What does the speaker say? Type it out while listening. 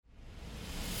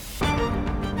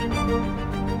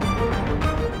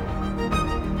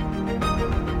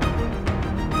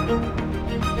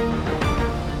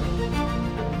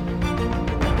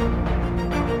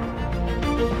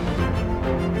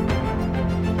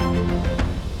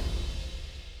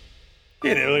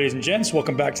Hey there, ladies and gents.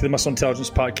 Welcome back to the Muscle Intelligence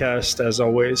Podcast. As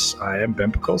always, I am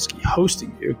Ben Pakulski,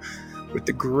 hosting you with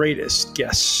the greatest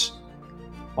guests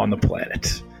on the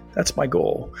planet. That's my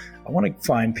goal. I want to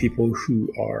find people who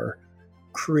are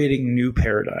creating new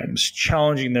paradigms,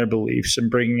 challenging their beliefs,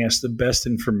 and bringing us the best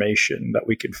information that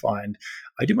we can find.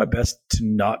 I do my best to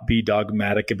not be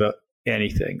dogmatic about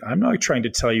anything. I'm not trying to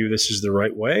tell you this is the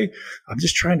right way. I'm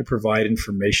just trying to provide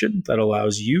information that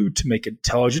allows you to make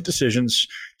intelligent decisions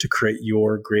to create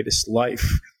your greatest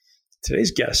life.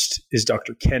 Today's guest is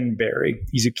Dr. Ken Berry.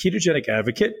 He's a ketogenic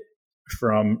advocate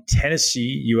from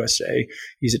Tennessee, USA.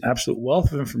 He's an absolute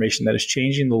wealth of information that is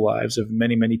changing the lives of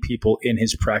many, many people in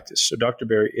his practice. So Dr.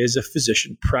 Berry is a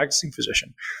physician, practicing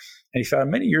physician. And he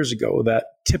found many years ago that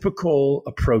typical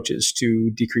approaches to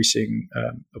decreasing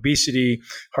obesity,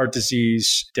 heart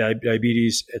disease,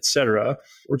 diabetes, etc.,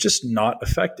 were just not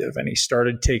effective. And he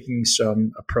started taking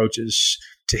some approaches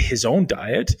to his own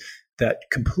diet that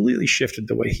completely shifted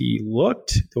the way he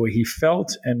looked, the way he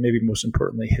felt, and maybe most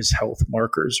importantly, his health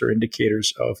markers or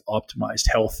indicators of optimized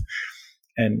health.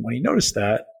 And when he noticed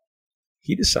that,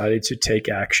 he decided to take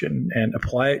action and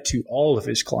apply it to all of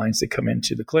his clients that come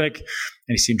into the clinic, and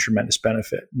he's seen tremendous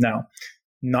benefit. Now,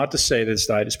 not to say that this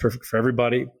diet is perfect for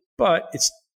everybody, but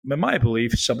it's, in my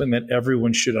belief, something that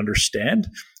everyone should understand,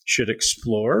 should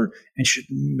explore, and should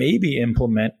maybe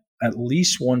implement at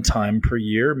least one time per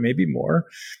year, maybe more,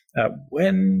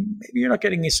 when maybe you're not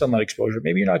getting any sunlight exposure,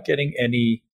 maybe you're not getting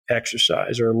any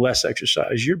exercise or less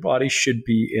exercise. Your body should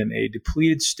be in a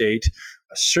depleted state,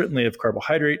 certainly of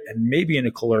carbohydrate, and maybe in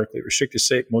a calorically restricted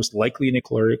state, most likely in a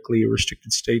calorically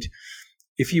restricted state,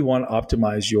 if you want to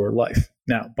optimize your life.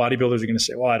 Now, bodybuilders are going to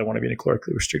say, well, I don't want to be in a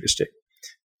calorically restricted state.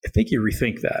 I think you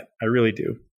rethink that. I really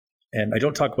do. And I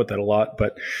don't talk about that a lot,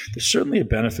 but there's certainly a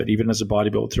benefit, even as a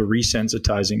bodybuilder, to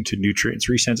resensitizing to nutrients,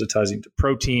 resensitizing to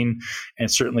protein, and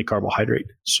certainly carbohydrate.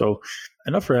 So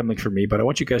enough rambling for me, but I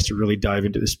want you guys to really dive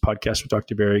into this podcast with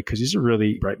Dr. Berry, because he's a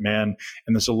really bright man,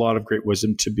 and there's a lot of great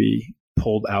wisdom to be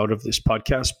pulled out of this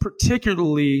podcast,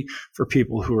 particularly for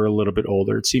people who are a little bit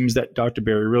older. It seems that Dr.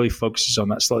 Berry really focuses on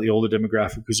that slightly older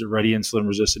demographic who's already insulin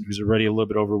resistant, who's already a little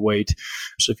bit overweight.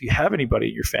 So if you have anybody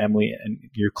in your family and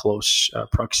your close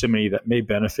proximity that may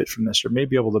benefit from this or may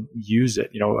be able to use it,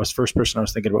 the first person I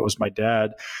was thinking about was my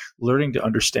dad, learning to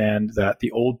understand that the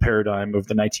old paradigm of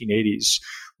the 1980s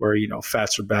where,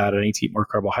 fats are bad and I need to eat more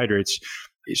carbohydrates,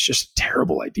 it's just a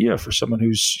terrible idea for someone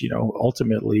who's,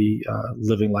 ultimately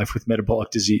living life with metabolic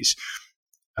disease.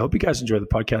 I hope you guys enjoy the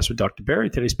podcast with Dr.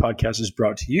 Berry. Today's podcast is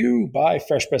brought to you by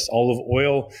Fresh Pressed Olive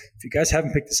Oil. If you guys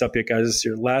haven't picked this up yet, guys, it's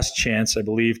your last chance, I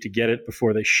believe, to get it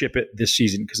before they ship it this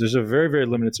season, because there's a very, very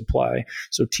limited supply.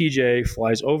 So TJ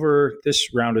flies over. This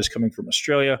round is coming from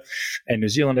Australia and New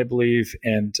Zealand, I believe,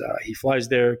 and he flies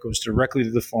there, goes directly to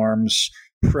the farms,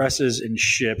 presses and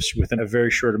ships within a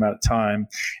very short amount of time,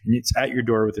 and it's at your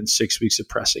door within 6 weeks of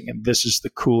pressing. And this is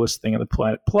the coolest thing on the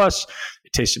planet. Plus,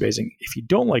 it tastes amazing. If you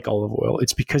don't like olive oil,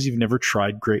 it's because you've never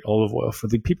tried great olive oil. For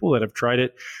the people that have tried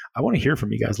it, I want to hear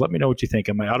from you guys. Let me know what you think.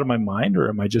 Am I out of my mind, or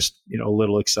am I just, a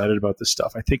little excited about this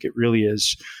stuff? I think it really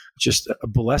is just a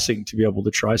blessing to be able to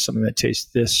try something that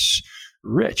tastes this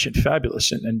rich and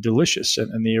fabulous and delicious,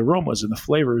 and the aromas and the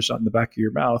flavors on the back of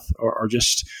your mouth are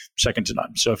just second to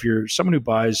none. So if you're someone who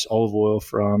buys olive oil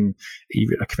from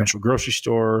even a conventional grocery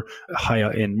store, a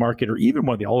high-end market, or even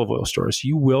one of the olive oil stores,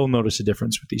 you will notice a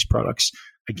difference with these products.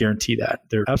 I guarantee that.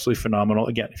 They're absolutely phenomenal.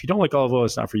 Again, if you don't like olive oil,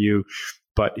 it's not for you.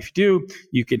 But if you do,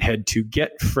 you can head to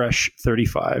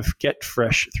GetFresh35,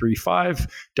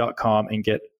 getfresh35.com, and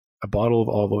get a bottle of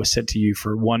olive oil sent to you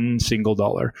for $1 single.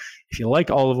 If you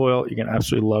like olive oil, you're going to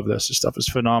absolutely love this. This stuff is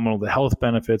phenomenal. The health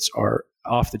benefits are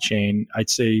off the chain. I'd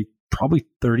say probably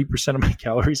 30% of my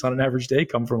calories on an average day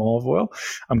come from olive oil.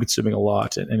 I'm consuming a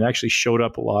lot, and it actually showed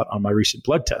up a lot on my recent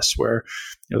blood tests where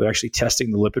they're actually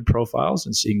testing the lipid profiles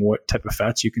and seeing what type of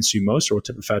fats you consume most, or what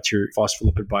type of fats your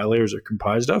phospholipid bilayers are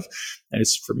comprised of. And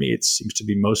for me, it seems to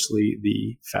be mostly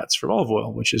the fats from olive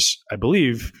oil, which is, I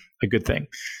believe, a good thing.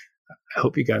 I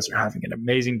hope you guys are having an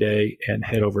amazing day, and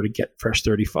head over to Get Fresh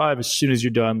 35 as soon as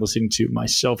you're done listening to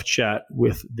myself chat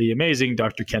with the amazing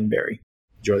Dr. Ken Berry.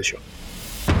 Enjoy the show.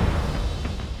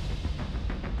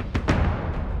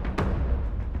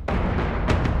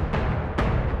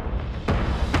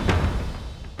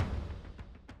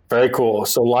 Very cool.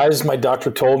 So lies my doctor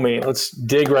told me, let's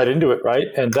dig right into it, right?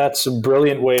 And that's a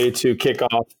brilliant way to kick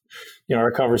off, our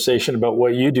conversation about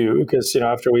what you do. Because,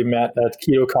 after we met at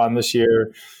KetoCon this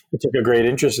year, you took a great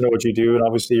interest in what you do, and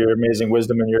obviously your amazing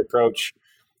wisdom and your approach.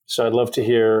 So I'd love to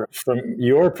hear from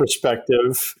your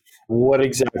perspective what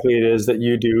exactly it is that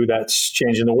you do that's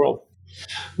changing the world.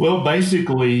 Well,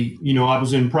 basically, I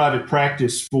was in private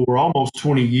practice for almost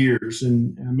 20 years,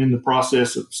 and I'm in the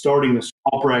process of starting a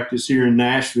small practice here in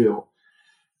Nashville.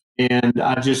 And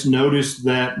I just noticed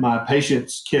that my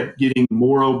patients kept getting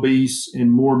more obese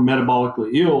and more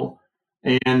metabolically ill.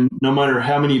 And no matter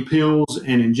how many pills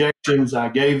and injections I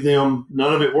gave them,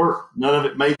 none of it worked. None of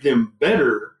it made them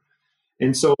better.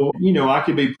 And so, I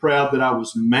could be proud that I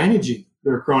was managing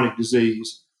their chronic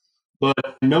disease,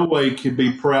 but in no way could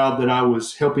be proud that I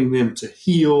was helping them to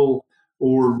heal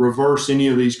or reverse any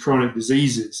of these chronic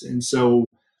diseases. And so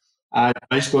I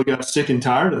basically got sick and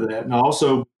tired of that. And I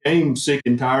also became sick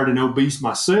and tired and obese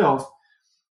myself.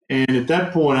 And at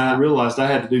that point, I realized I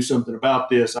had to do something about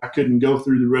this. I couldn't go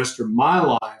through the rest of my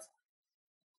life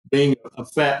being a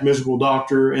fat, miserable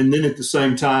doctor, and then at the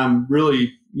same time,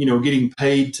 really, getting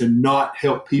paid to not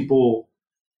help people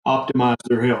optimize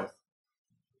their health.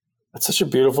 That's such a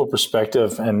beautiful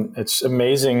perspective. And it's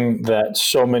amazing that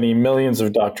so many millions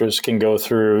of doctors can go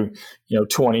through,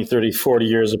 20, 30, 40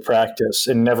 years of practice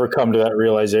and never come to that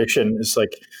realization. It's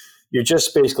like you're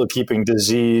just basically keeping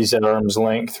disease at arm's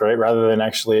length, right? Rather than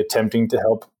actually attempting to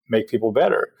help make people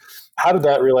better. How did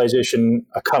that realization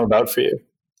come about for you?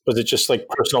 Was it just like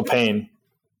personal pain?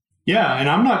 Yeah, and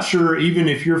I'm not sure even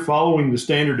if you're following the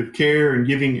standard of care and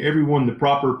giving everyone the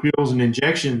proper pills and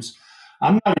injections,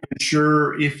 I'm not even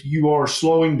sure if you are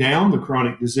slowing down the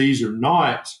chronic disease or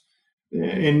not.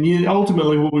 And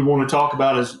ultimately, what we want to talk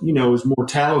about is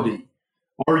mortality.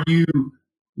 Are you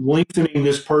lengthening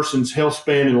this person's health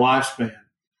span and lifespan?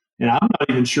 And I'm not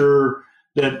even sure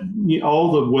that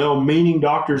all the well-meaning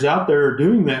doctors out there are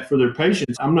doing that for their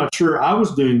patients. I'm not sure I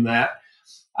was doing that.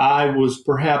 I was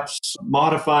perhaps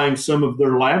modifying some of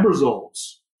their lab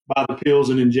results by the pills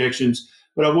and injections,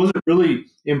 but I wasn't really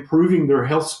improving their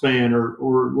health span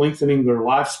or lengthening their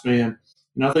lifespan.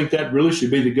 And I think that really should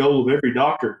be the goal of every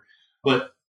doctor.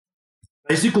 But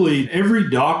basically, every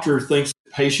doctor thinks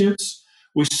patients,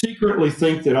 we secretly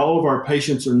think that all of our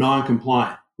patients are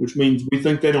non-compliant, which means we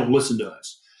think they don't listen to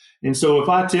us. And so if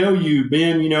I tell you,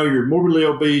 Ben, you're morbidly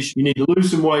obese, you need to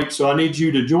lose some weight, so I need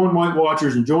you to join Weight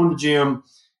Watchers and join the gym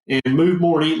and move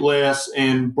more and eat less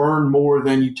and burn more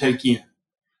than you take in.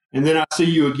 And then I see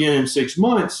you again in 6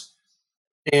 months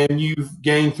and you've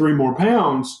gained 3 more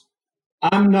pounds.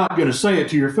 I'm not going to say it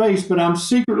to your face, but I'm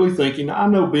secretly thinking, I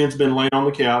know Ben's been laying on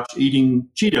the couch eating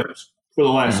Cheetos for the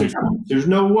last 6 months. There's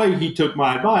no way he took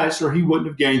my advice or he wouldn't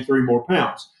have gained 3 more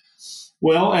pounds.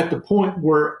 Well, at the point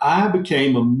where I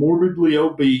became a morbidly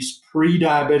obese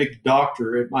pre-diabetic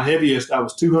doctor, at my heaviest, I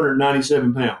was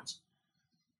 297 pounds.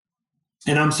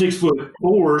 And I'm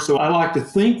 6'4", so I like to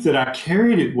think that I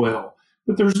carried it well.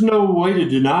 But there's no way to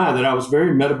deny that I was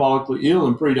very metabolically ill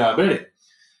and pre-diabetic.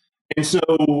 And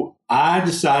so I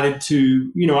decided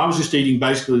to, I was just eating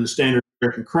basically the standard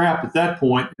American crap at that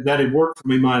point. That had worked for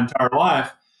me my entire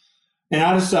life. And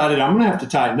I decided I'm going to have to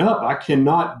tighten up. I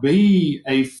cannot be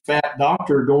a fat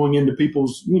doctor going into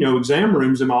people's, exam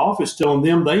rooms in my office telling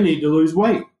them they need to lose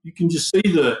weight. You can just see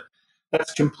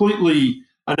that's completely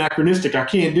anachronistic. I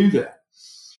can't do that.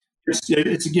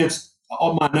 It's against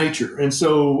all my nature. And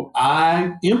so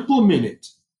I implemented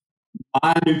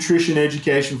my nutrition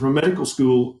education from medical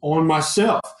school on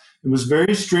myself and was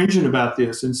very stringent about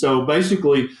this. And so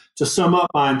basically, to sum up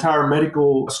my entire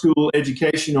medical school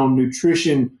education on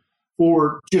nutrition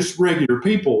for just regular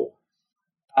people,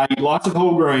 I eat lots of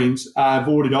whole grains, I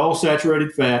avoided all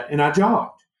saturated fat, and I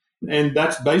jogged. And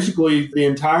that's basically the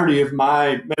entirety of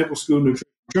my medical school nutrition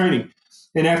training.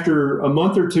 And after a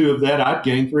month or 2 of that, I'd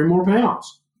gained 3 more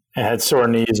pounds. I had sore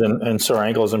knees and sore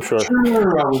ankles, I'm sure.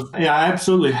 Sure. I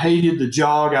absolutely hated the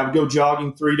jog. I would go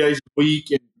jogging 3 days a week,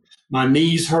 and my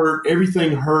knees hurt.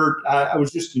 Everything hurt. I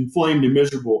was just inflamed and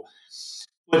miserable.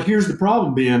 But here's the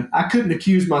problem, Ben. I couldn't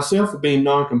accuse myself of being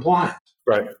non-compliant.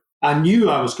 Right. I knew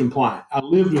I was compliant. I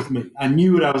lived with me. I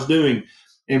knew what I was doing.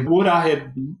 And what I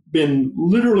had been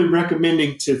literally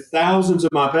recommending to thousands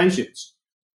of my patients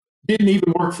didn't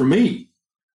even work for me.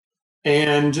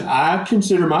 And I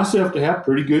consider myself to have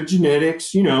pretty good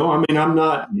genetics. I'm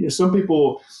not, some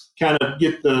people kind of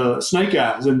get the snake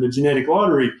eyes in the genetic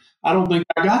lottery. I don't think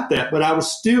I got that, but I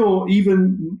was still,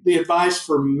 even the advice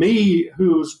for me,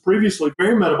 who was previously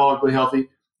very metabolically healthy,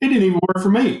 it didn't even work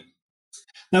for me.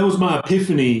 That was my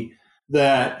epiphany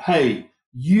that, hey,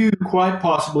 you quite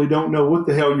possibly don't know what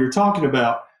the hell you're talking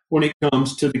about when it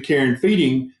comes to the care and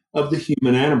feeding of the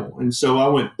human animal. And so I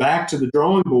went back to the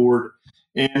drawing board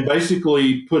and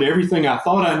basically put everything I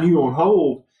thought I knew on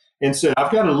hold and said,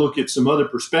 I've got to look at some other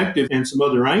perspective and some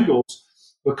other angles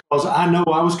because I know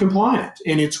I was compliant.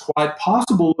 And it's quite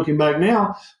possible, looking back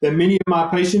now, that many of my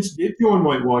patients did join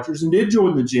Weight Watchers and did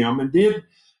join the gym and did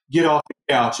get off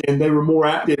the couch, and they were more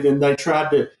active, and they tried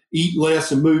to eat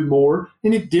less and move more,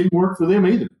 and it didn't work for them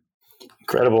either.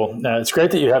 Incredible. It's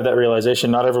great that you have that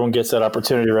realization. Not everyone gets that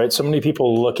opportunity, right? So many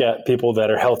people look at people that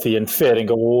are healthy and fit and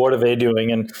go, well, what are they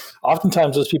doing? And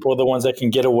oftentimes those people are the ones that can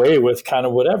get away with kind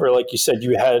of whatever. Like you said,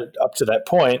 you had up to that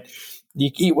point. You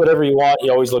eat whatever you want.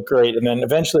 You always look great. And then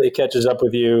eventually it catches up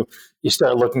with you. You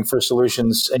start looking for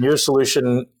solutions. And your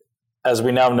solution, as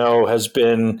we now know, has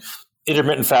been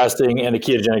intermittent fasting and a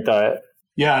ketogenic diet.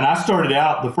 Yeah, and I started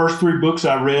out, the first 3 books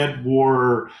I read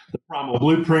were The Primal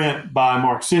Blueprint by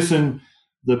Mark Sisson,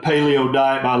 The Paleo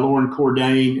Diet by Loren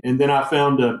Cordain, and then I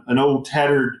found an old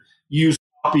tattered used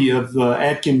copy of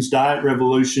Atkins Diet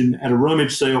Revolution at a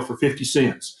rummage sale for 50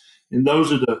 cents. And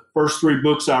those are the first 3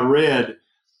 books I read.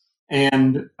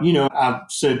 And, I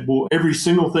said, well, every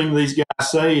single thing these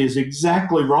guys say is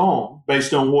exactly wrong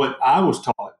based on what I was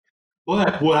taught.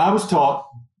 But what I was taught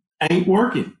ain't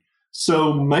working.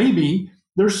 So maybe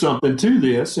there's something to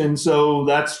this. And so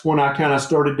that's when I kind of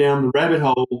started down the rabbit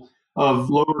hole of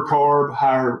lower carb,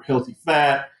 higher healthy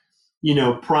fat,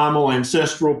 primal,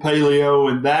 ancestral, paleo.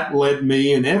 And that led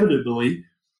me inevitably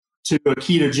to a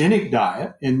ketogenic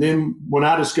diet. And then when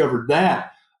I discovered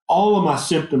that, all of my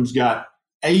symptoms got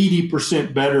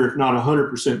 80% better, if not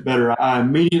 100% better. I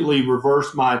immediately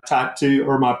reversed my type 2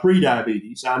 or my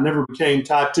pre-diabetes. I never became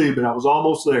type 2, but I was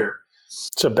almost there.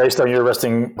 So based on your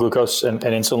resting glucose and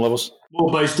insulin levels?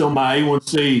 Well, based on my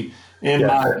A1C and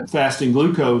my fasting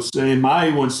glucose. And my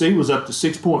A1C was up to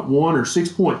 6.1 or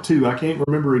 6.2. I can't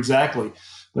remember exactly.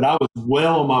 But I was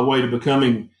well on my way to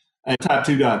becoming a type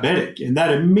 2 diabetic. And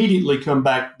that immediately come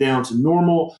back down to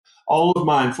normal. All of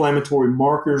my inflammatory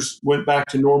markers went back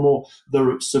to normal.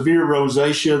 The severe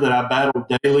rosacea that I battled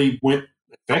daily went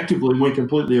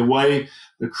completely away.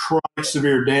 The chronic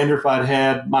severe dandruff I'd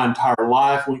had my entire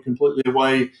life went completely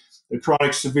away. The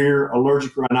chronic severe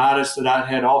allergic rhinitis that I'd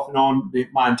had off and on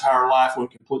my entire life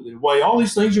went completely away. All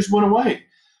these things just went away.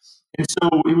 And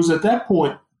so it was at that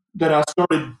point that I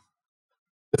started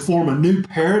to form a new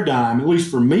paradigm, at least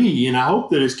for me, and I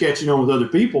hope that it's catching on with other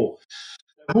people.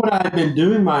 What I've been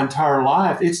doing my entire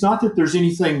life, it's not that there's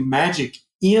anything magic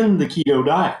in the keto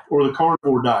diet or the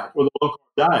carnivore diet or the low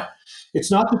carb diet.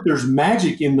 It's not that there's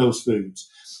magic in those foods.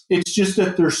 It's just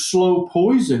that there's slow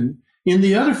poison in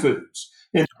the other foods.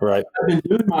 And what I've been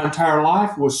doing my entire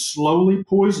life was slowly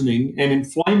poisoning and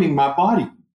inflaming my body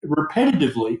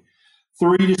repetitively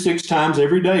 3 to 6 times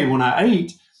every day. When I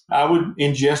ate, I would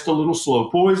ingest a little slow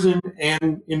poison,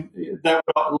 and that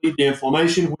would lead to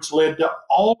inflammation, which led to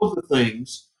all of the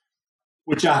things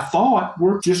which I thought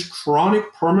were just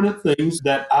chronic, permanent things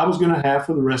that I was going to have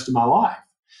for the rest of my life.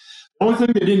 The only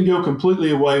thing that didn't go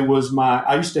completely away was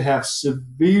I used to have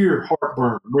severe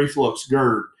heartburn, reflux,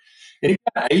 GERD, and it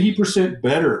got 80%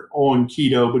 better on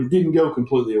keto, but it didn't go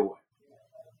completely away.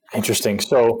 Interesting.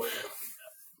 So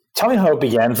tell me how it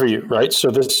began for you, right?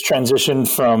 So this transition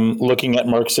from looking at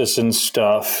Mark Sisson's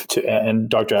stuff and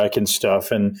Dr. Atkins stuff,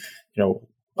 and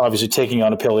obviously taking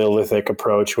on a Paleolithic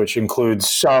approach, which includes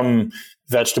some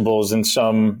vegetables and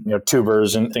some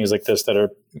tubers and things like this that are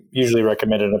usually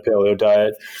recommended in a paleo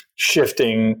diet,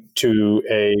 shifting to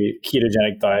a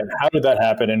ketogenic diet. How did that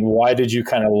happen, and why did you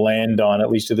kind of land on, at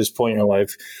least to this point in your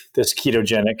life, this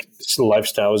ketogenic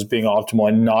lifestyle as being optimal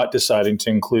and not deciding to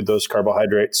include those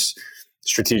carbohydrates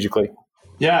strategically?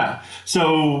 Yeah.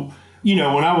 So,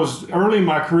 when I was early in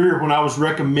my career, when I was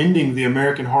recommending the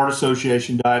American Heart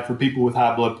Association diet for people with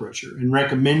high blood pressure and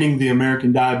recommending the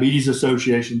American Diabetes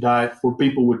Association diet for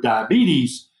people with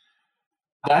diabetes,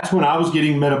 that's when I was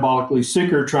getting metabolically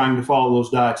sicker trying to follow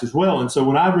those diets as well. And so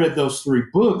when I read those 3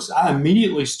 books, I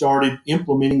immediately started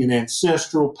implementing an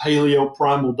ancestral paleo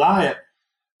primal diet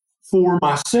for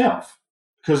myself.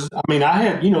 Because, I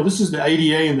had, this is the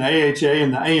ADA and the AHA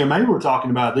and the AMA we're talking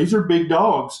about. These are big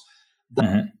dogs. They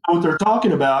know what they're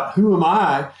talking about. Who am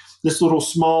I, this little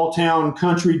small town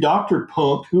country doctor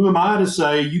punk? Who am I to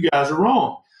say you guys are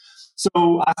wrong?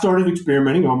 So I started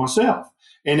experimenting on myself.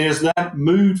 And as that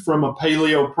moved from a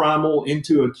paleo primal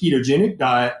into a ketogenic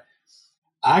diet,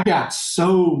 I got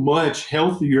so much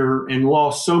healthier and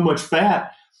lost so much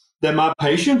fat that my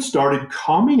patients started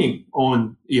commenting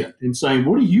on it and saying,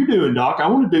 "What are you doing, doc? I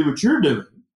want to do what you're doing."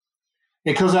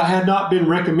 Because I had not been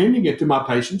recommending it to my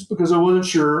patients because I wasn't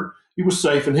sure it was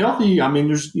safe and healthy.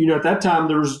 There's, at that time,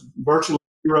 there was virtually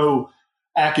zero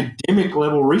academic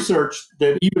level research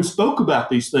that even spoke about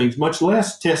these things, much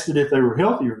less tested if they were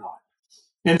healthy or not.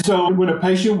 And so when a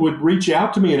patient would reach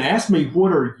out to me and ask me,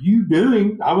 "What are you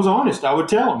doing?" I was honest. I would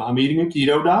tell them, "I'm eating a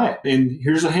keto diet. And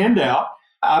here's a handout."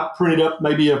 I printed up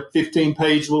maybe a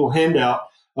 15-page little handout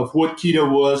of what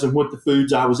keto was and what the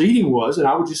foods I was eating was, and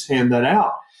I would just hand that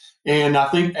out. And I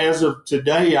think as of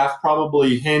today, I've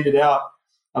probably handed out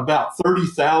about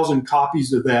 30,000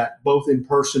 copies of that, both in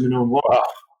person and online,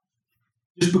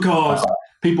 just because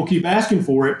people keep asking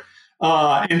for it.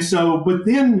 But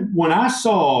then when I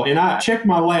saw, and I checked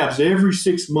my labs every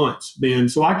 6 months, Ben,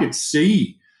 so I could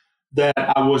see that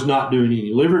I was not doing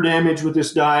any liver damage with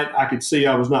this diet. I could see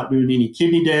I was not doing any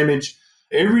kidney damage.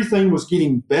 Everything was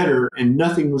getting better and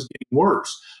nothing was getting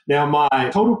worse. Now, my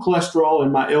total cholesterol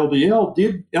and my LDL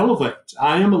did elevate.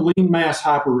 I am a lean mass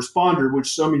hyperresponder,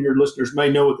 which some of your listeners may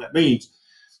know what that means.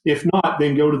 If not,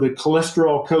 then go to the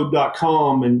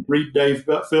cholesterolcode.com and read Dave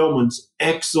Feldman's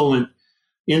excellent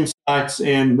insights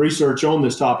and research on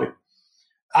this topic.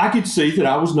 I could see that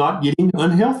I was not getting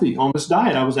unhealthy on this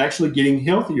diet. I was actually getting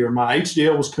healthier. My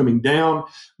HDL was coming down.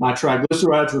 My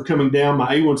triglycerides were coming down.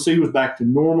 My A1C was back to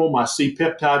normal. My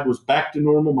C-peptide was back to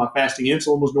normal. My fasting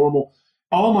insulin was normal.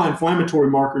 All my inflammatory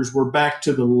markers were back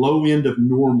to the low end of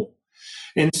normal.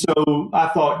 And so I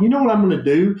thought, you know what I'm going to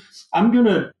do? I'm going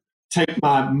to take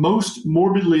my most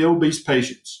morbidly obese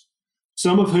patients,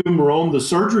 some of whom were on the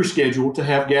surgery schedule to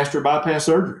have gastric bypass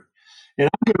surgery. And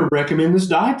I'm going to recommend this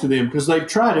diet to them because they've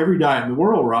tried every diet in the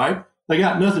world, right? They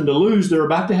got nothing to lose. They're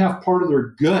about to have part of their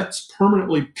guts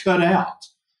permanently cut out.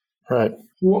 Right.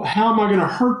 Well, how am I going to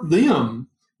hurt them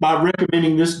by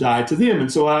recommending this diet to them?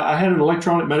 And so I had an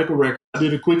electronic medical record. I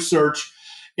did a quick search,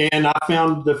 and I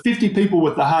found the 50 people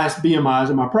with the highest BMIs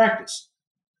in my practice.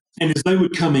 And as they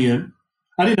would come in,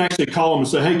 I didn't actually call them and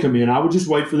say, hey, come in. I would just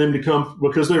wait for them to come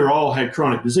because they all had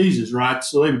chronic diseases, right?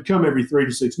 So they would come every 3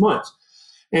 to 6 months.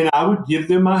 And I would give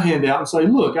them my handout and say,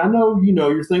 look, I know,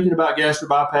 you're thinking about gastric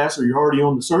bypass or you're already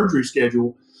on the surgery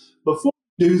schedule. Before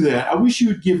you do that, I wish you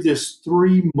would give this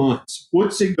 3 months.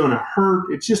 What's it going to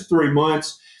hurt? It's just 3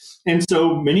 months. And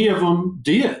so many of them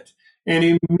did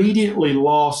and immediately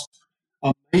lost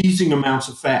amazing amounts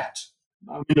of fat.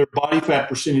 I mean, their body fat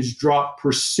percentage dropped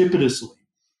precipitously.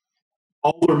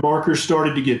 All their markers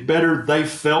started to get better. They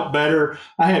felt better.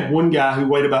 I had one guy who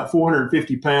weighed about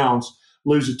 450 pounds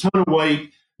lose a ton of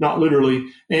weight, not literally.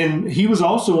 And he was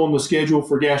also on the schedule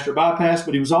for gastric bypass,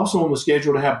 but he was also on the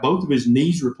schedule to have both of his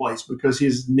knees replaced because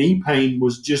his knee pain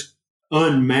was just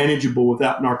unmanageable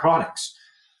without narcotics.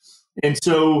 And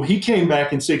so he came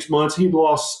back in 6 months. He'd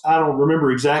lost, I don't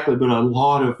remember exactly, but a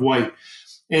lot of weight.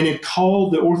 And it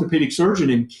called the orthopedic surgeon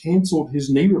and canceled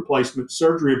his knee replacement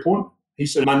surgery appointment. He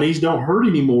said, my knees don't hurt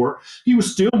anymore. He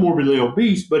was still morbidly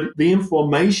obese, but the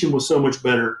inflammation was so much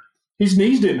better. His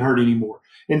knees didn't hurt anymore.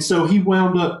 And so he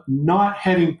wound up not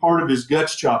having part of his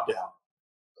guts chopped out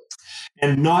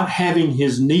and not having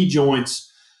his knee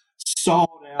joints sawed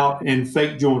out and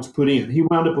fake joints put in. He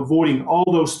wound up avoiding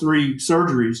all those 3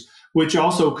 surgeries, which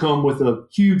also come with a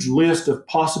huge list of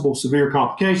possible severe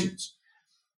complications.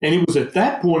 And it was at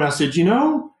that point I said,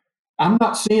 I'm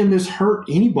not seeing this hurt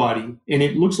anybody. And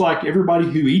it looks like everybody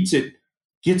who eats it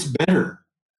gets better.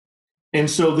 And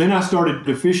so then I started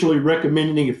officially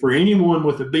recommending it for anyone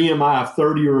with a BMI of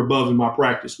 30 or above in my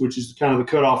practice, which is kind of the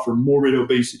cutoff for morbid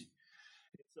obesity.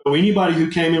 So anybody who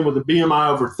came in with a BMI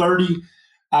over 30,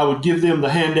 I would give them the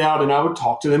handout and I would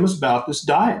talk to them about this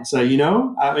diet and say,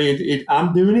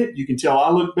 I'm doing it. You can tell I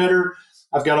look better.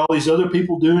 I've got all these other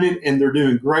people doing it and they're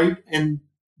doing great. And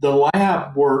the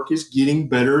lab work is getting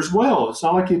better as well. It's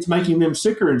not like it's making them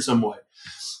sicker in some way.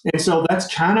 And so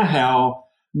that's kind of how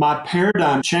my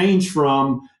paradigm changed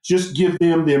from just give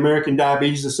them the American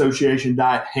Diabetes Association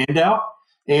diet handout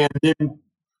and then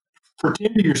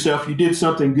pretend to yourself you did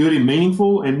something good and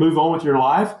meaningful and move on with your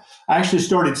life. I actually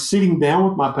started sitting down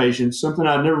with my patients, something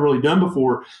I'd never really done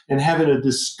before, and having a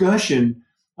discussion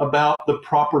about the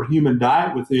proper human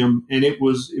diet with them. And it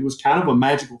was kind of a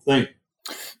magical thing.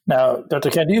 Now,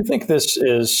 Dr. Ken, do you think this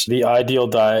is the ideal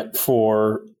diet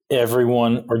for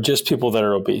everyone or just people that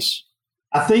are obese?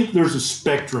 I think there's a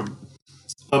spectrum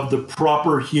of the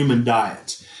proper human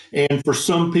diet. And for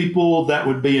some people, that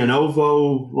would be an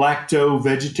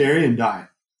ovo-lacto-vegetarian diet,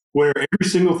 where every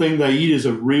single thing they eat is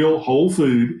a real whole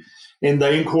food, and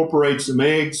they incorporate some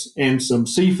eggs and some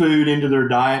seafood into their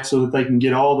diet so that they can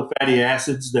get all the fatty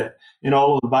acids and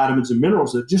all of the vitamins and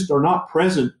minerals that just are not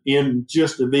present in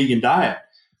just a vegan diet.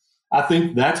 I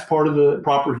think that's part of the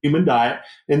proper human diet.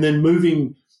 And then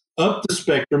moving up the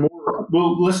spectrum, or,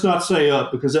 well, let's not say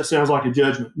up because that sounds like a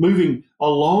judgment. Moving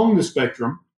along the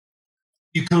spectrum,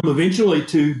 you come eventually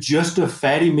to just a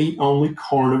fatty meat only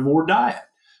carnivore diet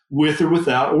with or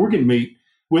without organ meat,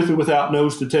 with or without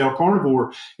nose to tail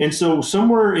carnivore. And so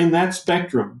somewhere in that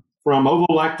spectrum from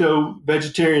ovo-lacto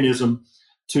vegetarianism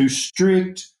to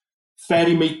strict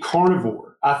fatty meat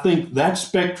carnivore, I think that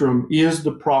spectrum is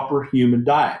the proper human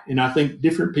diet. And I think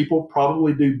different people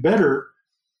probably do better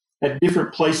at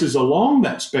different places along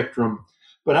that spectrum.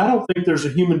 But I don't think there's a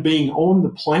human being on the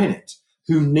planet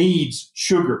who needs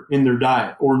sugar in their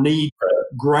diet or needs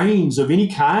grains of any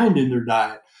kind in their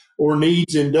diet or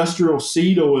needs industrial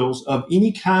seed oils of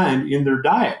any kind in their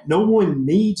diet. No one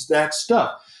needs that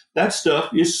stuff. That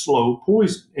stuff is slow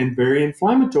poison and very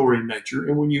inflammatory in nature.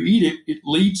 And when you eat it, it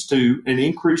leads to an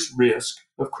increased risk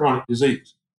of chronic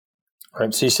disease.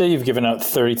 Right. So you say you've given out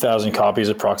 30,000 copies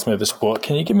approximately of this book.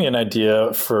 Can you give me an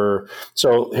idea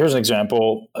so here's an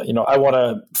example. I want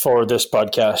to forward this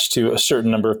podcast to a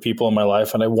certain number of people in my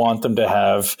life, and I want them to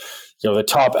have, the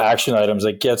top action items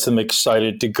that gets them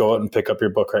excited to go out and pick up your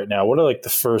book right now. What are like the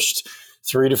first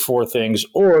 3 to 4 things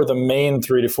or the main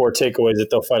 3 to 4 takeaways that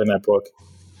they'll find in that book?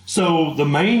 So the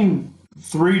main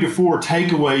 3 to 4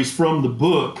 takeaways from the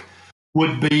book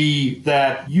would be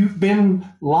that you've been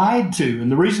lied to.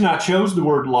 And the reason I chose the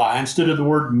word lie instead of the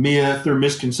word myth or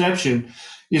misconception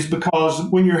is because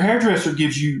when your hairdresser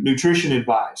gives you nutrition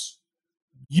advice,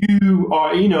 you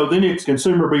are, then it's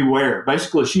consumer beware.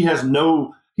 Basically,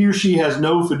 he or she has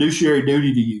no fiduciary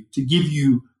duty to you to give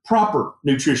you proper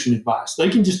nutrition advice. They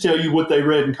can just tell you what they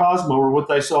read in Cosmo or what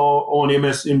they saw on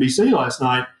MSNBC last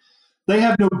night. They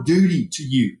have no duty to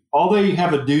you. All they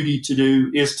have a duty to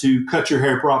do is to cut your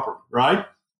hair properly, right?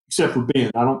 Except for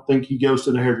Ben. I don't think he goes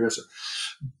to the hairdresser.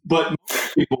 But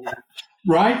people,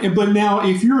 right? But now,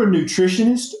 if you're a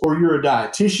nutritionist or you're a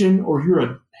dietitian or you're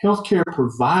a healthcare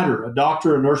provider, a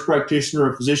doctor, a nurse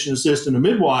practitioner, a physician assistant, a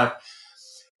midwife,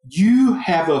 you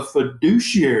have a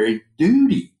fiduciary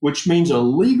duty, which means a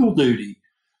legal duty,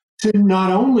 to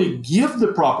not only give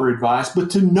the proper advice, but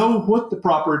to know what the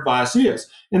proper advice is.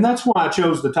 And that's why I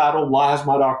chose the title, Lies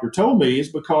My Doctor Told Me, is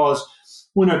because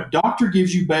when a doctor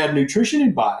gives you bad nutrition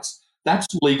advice, that's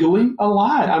legally a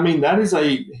lie. I mean,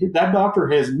 that doctor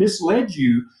has misled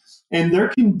you, and there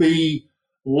can be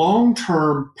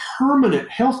long-term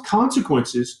permanent health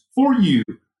consequences for you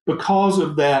because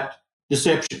of that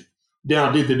deception.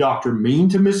 Now, did the doctor mean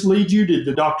to mislead you? Did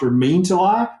the doctor mean to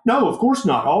lie? No, of course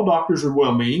not. All doctors are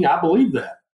well-meaning. I believe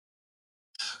that.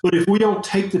 But if we don't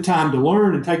take the time to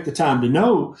learn and take the time to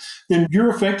know, then you're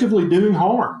effectively doing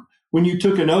harm when you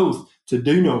took an oath to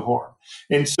do no harm.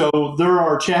 And so there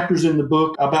are chapters in the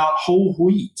book about whole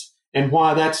wheat and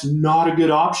why that's not a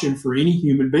good option for any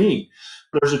human being.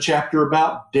 There's a chapter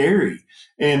about dairy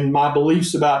and my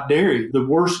beliefs about dairy. The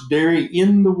worst dairy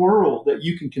in the world that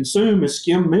you can consume is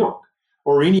skim milk,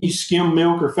 or any skim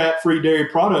milk or fat-free dairy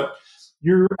product.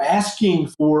 You're asking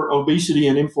for obesity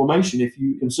and inflammation if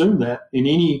you consume that in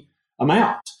any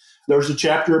amount. There's a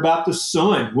chapter about the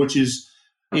sun, which has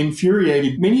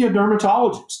infuriated many a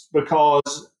dermatologist,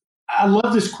 because I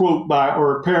love this quote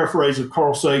or a paraphrase of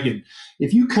Carl Sagan.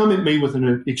 If you come at me with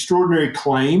an extraordinary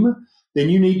claim, then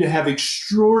you need to have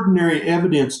extraordinary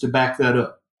evidence to back that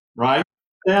up, right?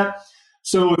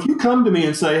 So if you come to me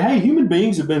and say, hey, human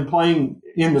beings have been playing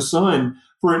in the sun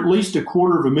for at least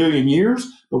 250,000 years,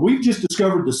 but we've just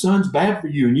discovered the sun's bad for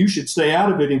you and you should stay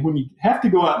out of it. And when you have to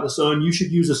go out in the sun, you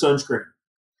should use a sunscreen.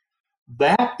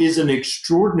 That is an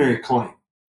extraordinary claim.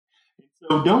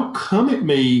 So don't come at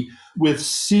me with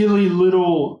silly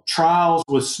little trials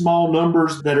with small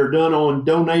numbers that are done on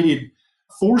donated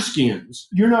foreskins.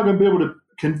 You're not going to be able to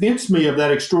convince me of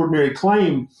that extraordinary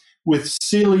claim with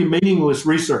silly, meaningless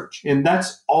research. And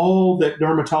that's all that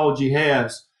dermatology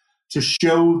has to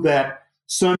show that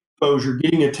sun exposure,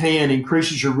 getting a tan,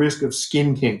 increases your risk of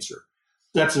skin cancer.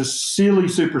 That's a silly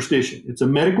superstition. It's a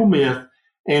medical myth,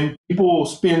 and people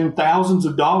spend thousands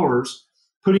of dollars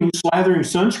slathering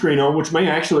sunscreen on, which may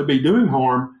actually be doing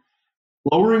harm,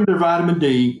 lowering their vitamin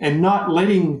D, and not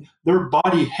letting their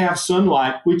body have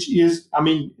sunlight, which is,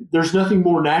 there's nothing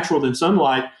more natural than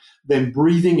sunlight than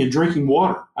breathing and drinking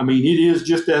water. It is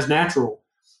just as natural.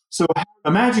 So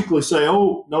to magically say,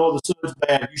 oh, no, the sun's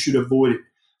bad, you should avoid it.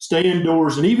 Stay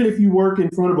indoors. And even if you work in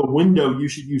front of a window, you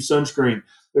should use sunscreen.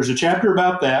 There's a chapter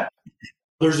about that.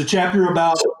 There's a chapter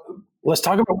about... Let's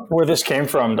talk about where this came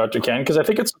from, Dr. Ken, because I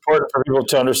think it's important for people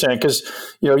to understand, because,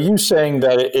 you saying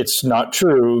that it's not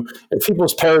true, if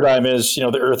people's paradigm is,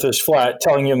 the earth is flat,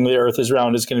 telling them the earth is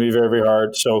round is going to be very, very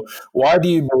hard. So why do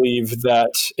you believe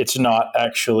that it's not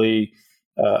actually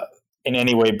in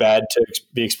any way bad to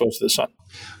be exposed to the sun?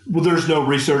 Well, there's no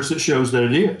research that shows that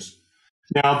it is.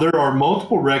 Now, there are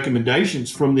multiple recommendations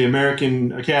from the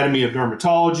American Academy of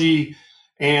Dermatology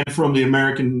and from the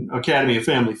American Academy of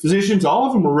Family Physicians. All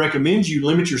of them will recommend you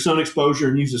limit your sun exposure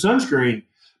and use a sunscreen.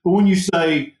 But when you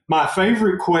say, my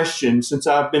favorite question since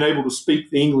I've been able to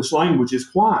speak the English language is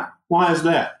why? Why is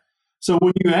that? So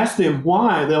when you ask them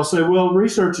why, they'll say, well,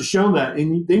 research has shown that.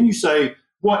 And then you say,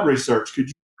 what research? Could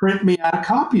you print me out a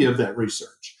copy of that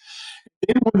research?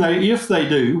 then if they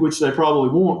do, which they probably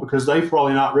won't because they've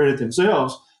probably not read it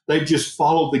themselves, they've just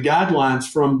followed the guidelines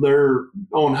from their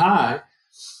on high.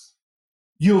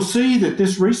 You'll see that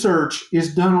this research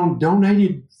is done on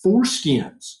donated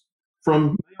foreskins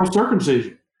from male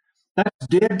circumcision. That's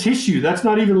dead tissue. That's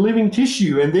not even living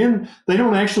tissue. And then they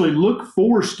don't actually look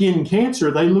for skin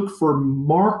cancer. They look for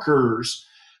markers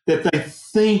that they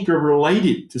think are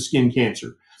related to skin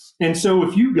cancer. And so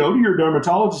if you go to your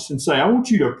dermatologist and say, I want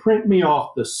you to print me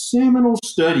off the seminal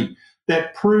study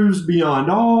that proves beyond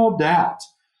all doubt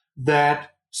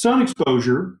that sun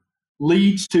exposure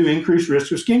leads to increased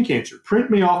risk of skin cancer. Print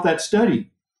me off that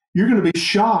study. You're going to be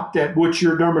shocked at what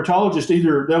your dermatologist,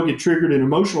 either they'll get triggered and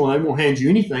emotional and they won't hand you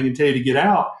anything and tell you to get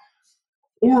out,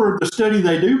 or the study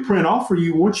they do print off for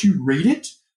you, once you read it,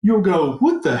 you'll go,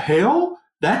 what the hell?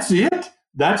 That's it?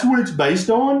 That's what it's based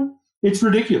on? It's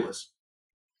ridiculous.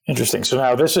 Interesting. So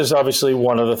now this is obviously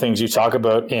one of the things you talk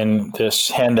about in this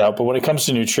handout, but when it comes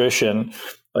to nutrition,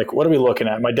 like what are we looking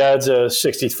at? My dad's a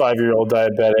 65-year-old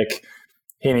diabetic.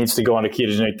 He needs to go on a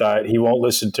ketogenic diet. He won't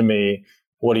listen to me.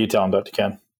 What do you tell him, Dr.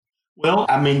 Ken? Well,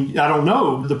 I mean, I don't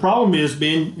know. The problem is,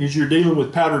 Ben, is you're dealing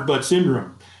with powdered butt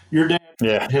syndrome. Your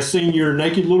dad has seen your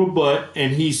naked little butt,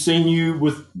 and he's seen you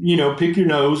with, pick your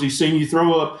nose. He's seen you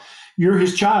throw up. You're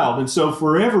his child. And so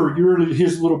forever, you're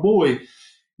his little boy.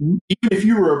 Even if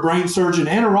you were a brain surgeon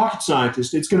and a rocket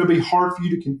scientist, it's going to be hard for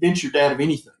you to convince your dad of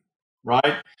anything,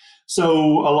 right?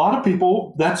 So a lot of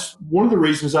people, that's one of the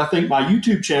reasons I think my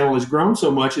YouTube channel has grown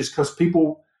so much is because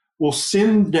people will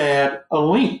send dad a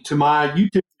link to my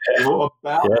YouTube channel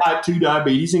about type 2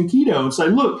 diabetes and keto and say,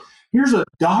 look, here's a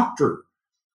doctor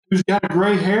who's got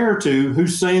gray hair too,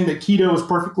 who's saying that keto is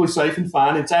perfectly safe and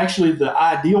fine. It's actually the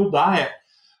ideal diet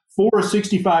for a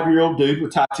 65-year-old dude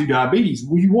with type 2 diabetes.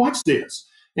 Will you watch this?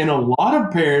 And a lot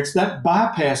of parents, that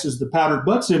bypasses the powdered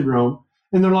butt syndrome,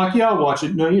 and they're like, yeah, I'll watch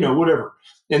it. No, whatever.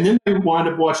 And then they wind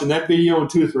up watching that video and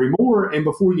 2 or 3 more, and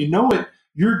before you know it,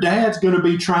 your dad's going to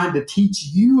be trying to teach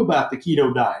you about the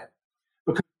keto diet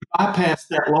because you bypass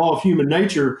that law of human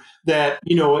nature that,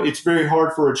 it's very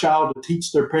hard for a child to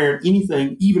teach their parent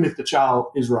anything, even if the child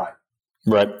is right.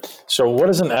 Right. So what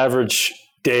does an average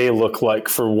day look like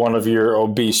for one of your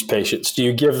obese patients? Do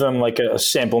you give them like a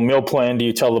sample meal plan? Do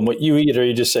you tell them what you eat, or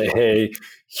you just say, hey,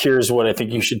 here's what I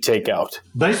think you should take out?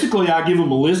 Basically, I give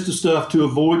them a list of stuff to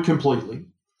avoid completely.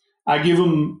 I give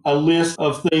them a list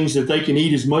of things that they can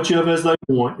eat as much of as they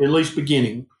want, at least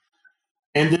beginning.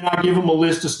 And then I give them a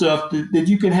list of stuff that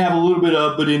you can have a little bit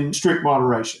of, but in strict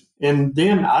moderation. And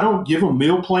then I don't give them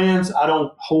meal plans. I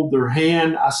don't hold their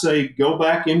hand. I say, go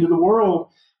back into the world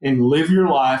and live your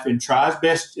life and try as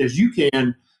best as you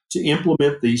can to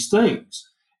implement these things.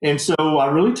 And so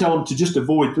I really tell them to just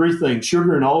avoid 3 things: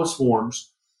 sugar in all its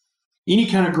forms, any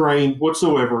kind of grain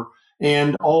whatsoever,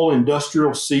 and all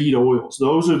industrial seed oils.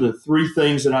 Those are the 3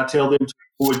 things that I tell them to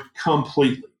avoid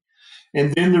completely.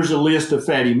 And then there's a list of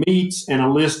fatty meats and a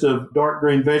list of dark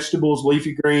green vegetables,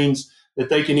 leafy greens that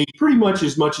they can eat pretty much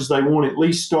as they want, at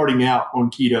least starting out on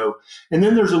keto. And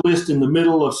then there's a list in the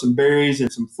middle of some berries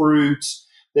and some fruits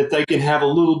that they can have a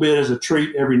little bit as a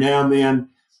treat every now and then.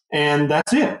 And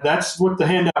that's it. That's what the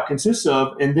handout consists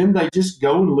of. And then they just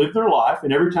go and live their life.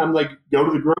 And every time they go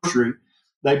to the grocery,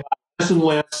 they buy less and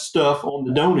less stuff on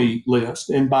the don't eat list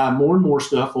and buy more and more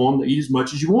stuff on the eat as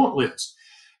much as you want list.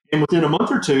 And within a month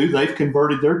or 2, they've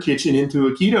converted their kitchen into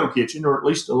a keto kitchen, or at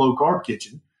least a low carb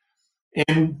kitchen.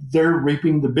 And they're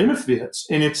reaping the benefits.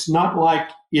 And it's not like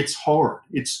it's hard.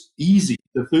 It's easy.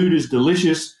 The food is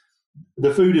delicious.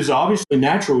 The food is obviously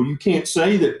natural. You can't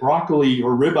say that broccoli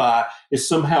or ribeye is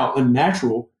somehow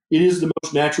unnatural. It is the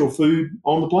most natural food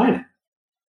on the planet.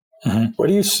 Mm-hmm. Where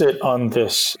do you sit on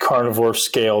this carnivore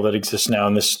scale that exists now,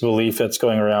 and this belief that's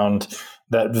going around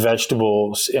that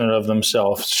vegetables in and of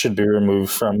themselves should be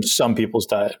removed from some people's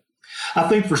diet? I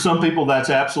think for some people that's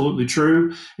absolutely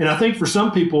true. And I think for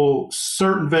some people,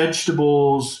 certain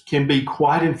vegetables can be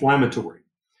quite inflammatory.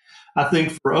 I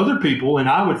think for other people, and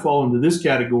I would fall into this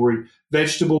category,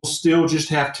 vegetables still just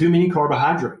have too many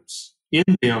carbohydrates in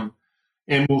them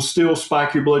and will still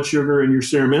spike your blood sugar and your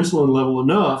serum insulin level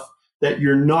enough that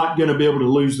you're not going to be able to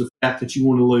lose the fat that you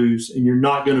want to lose, and you're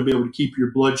not going to be able to keep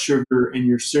your blood sugar and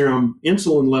your serum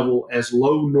insulin level as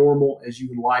low normal as you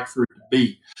would like for it to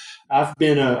be. I've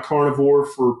been a carnivore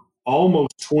for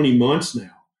almost 20 months now,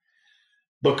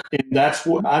 and that's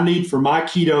what I need for my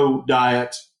keto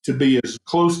diet to be as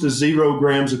close to 0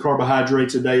 grams of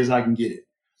carbohydrates a day as I can get it.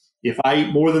 If I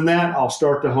eat more than that, I'll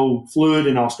start to hold fluid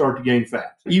and I'll start to gain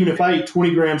fat. Even if I eat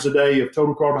 20 grams a day of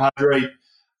total carbohydrate,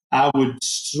 I would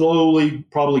slowly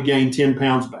probably gain 10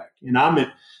 pounds back. And I'm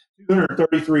at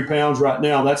 233 pounds right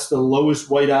now. That's the lowest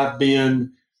weight I've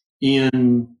been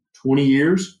in 20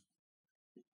 years,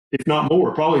 if not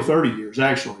more, probably 30 years,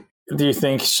 actually. Do you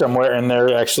think somewhere in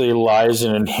there actually lies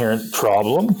an inherent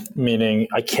problem, meaning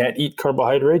I can't eat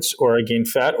carbohydrates or I gain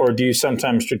fat, or do you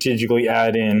sometimes strategically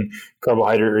add in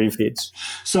carbohydrate refeeds?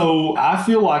 So I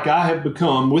feel like I have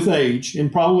become, with age, and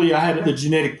probably I had the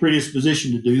genetic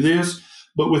predisposition to do this,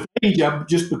 but with age, I've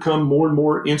just become more and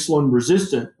more insulin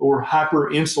resistant or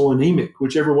hyperinsulinemic,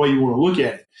 whichever way you want to look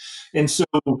at it. And so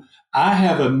I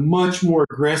have a much more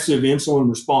aggressive insulin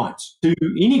response to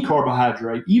any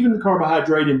carbohydrate, even the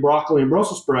carbohydrate in broccoli and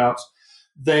Brussels sprouts,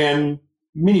 than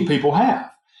many people have.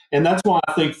 And that's why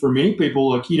I think for many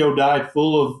people, a keto diet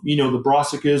full of, the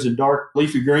brassicas and dark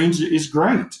leafy greens is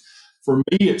great. For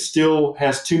me, it still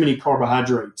has too many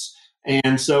carbohydrates.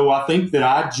 And so I think that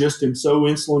I just am so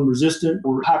insulin resistant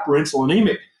or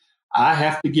hyperinsulinemic, I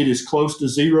have to get as close to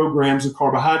 0 grams of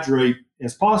carbohydrate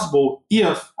as possible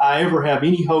if I ever have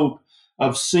any hope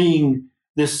of seeing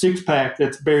this six-pack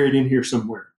that's buried in here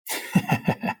somewhere.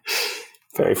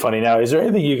 Very funny. Now, is there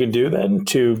anything you can do then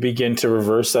to begin to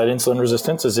reverse that insulin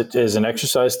resistance? Is it an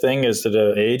exercise thing? Is it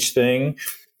an age thing?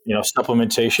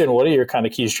 Supplementation? What are your kind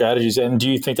of key strategies? And do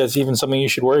you think that's even something you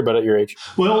should worry about at your age?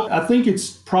 Well, I think it's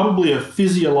probably a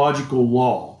physiological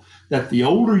law that the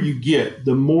older you get,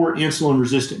 the more insulin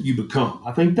resistant you become.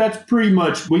 I think that's pretty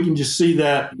much, we can just see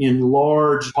that in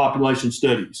large population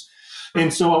studies.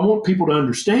 And so I want people to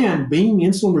understand being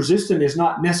insulin resistant is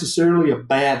not necessarily a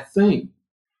bad thing.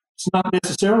 It's not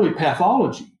necessarily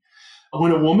pathology.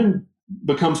 When a woman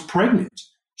becomes pregnant,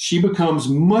 she becomes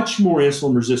much more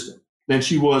insulin resistant than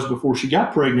she was before she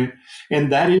got pregnant. And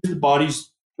that is the body's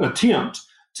attempt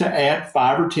to add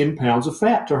 5 or 10 pounds of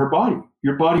fat to her body.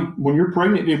 Your body, when you're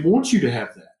pregnant, it wants you to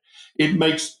have that. It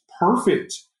makes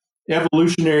perfect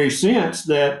evolutionary sense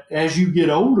that as you get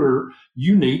older,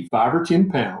 you need 5 or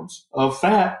 10 pounds of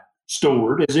fat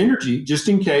stored as energy, just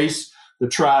in case the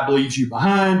tribe leaves you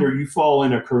behind, or you fall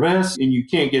in a crevasse and you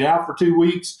can't get out for 2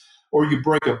 weeks, or you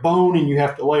break a bone and you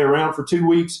have to lay around for 2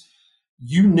 weeks.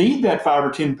 You need that 5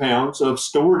 or 10 pounds of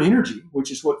stored energy,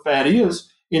 which is what fat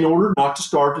is, in order not to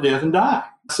starve to death and die.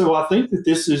 So I think that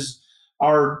this is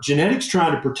our genetics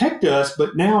trying to protect us,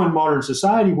 but now in modern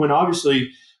society, when obviously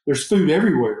there's food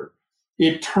everywhere,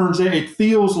 it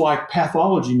feels like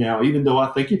pathology now, even though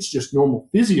I think it's just normal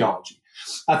physiology.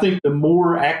 I think the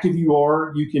more active you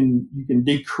are, you can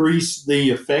decrease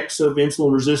the effects of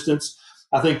insulin resistance.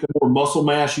 I think the more muscle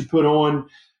mass you put on,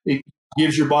 it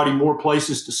gives your body more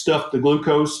places to stuff the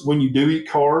glucose when you do eat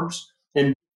carbs.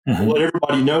 And let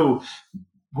everybody know,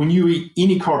 when you eat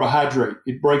any carbohydrate,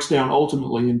 it breaks down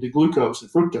ultimately into glucose and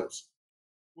fructose.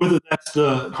 Whether that's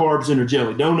the carbs in a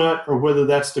jelly donut or whether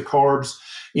that's the carbs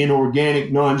in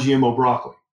organic non-GMO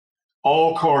broccoli.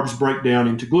 All carbs break down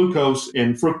into glucose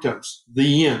and fructose.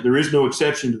 The end. There is no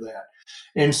exception to that.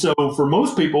 And so for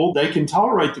most people, they can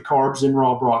tolerate the carbs in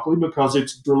raw broccoli because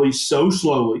it's released so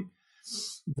slowly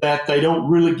that they don't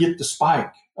really get the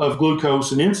spike of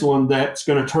glucose and insulin that's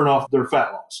going to turn off their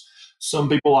fat loss. Some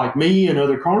people like me and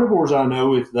other carnivores I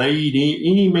know, if they eat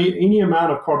any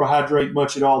amount of carbohydrate,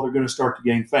 much at all, they're going to start to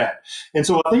gain fat. And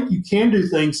so I think you can do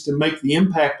things to make the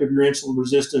impact of your insulin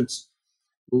resistance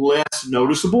less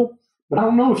noticeable, but I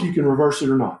don't know if you can reverse it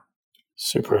or not.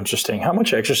 Super interesting. How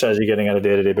much exercise are you getting on a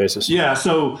day-to-day basis? Yeah,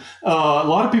 so a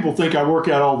lot of people think I work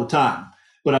out all the time,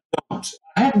 but I don't.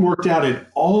 I hadn't worked out at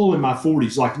all in my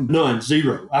 40s, like none,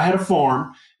 zero. I had a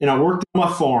farm, and I worked on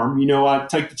my farm. I'd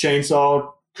take the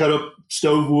chainsaw, cut up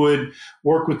stove wood,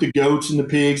 work with the goats and the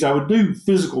pigs. I would do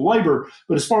physical labor,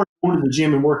 but as far as going to the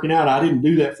gym and working out, I didn't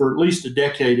do that for at least a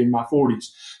decade in my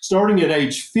 40s. Starting at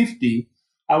age 50,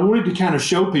 I wanted to kind of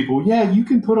show people, yeah, you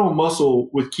can put on muscle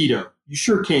with keto. You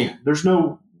sure can. There's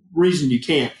no reason you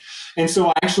can't. And so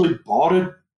I actually bought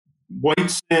a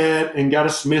weight set and got a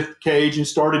Smith cage and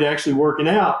started actually working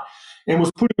out and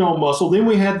was putting on muscle. Then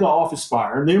we had the office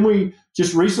fire. And then we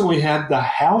just recently had the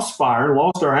house fire,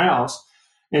 lost our house.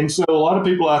 And so a lot of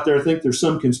people out there think there's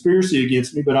some conspiracy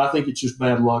against me, but I think it's just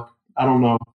bad luck. I don't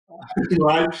know.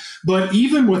 Right? But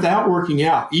even without working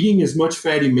out, eating as much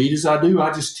fatty meat as I do,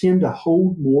 I just tend to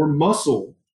hold more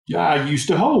muscle I used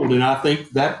to hold. And I think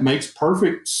that makes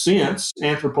perfect sense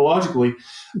anthropologically.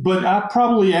 But I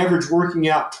probably average working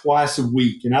out twice a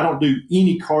week, and I don't do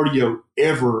any cardio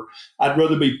ever. I'd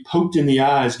rather be poked in the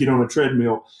eyes, get on a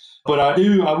treadmill. But I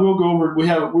will go over,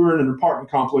 we're in an apartment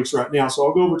complex right now, so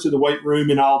I'll go over to the weight room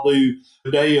and I'll do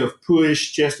a day of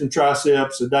push, chest and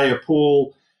triceps, a day of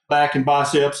pull, back and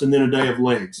biceps, and then a day of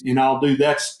legs. And I'll do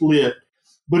that split.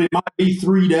 But it might be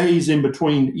 3 days in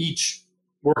between each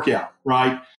workout,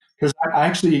 right? because I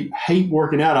actually hate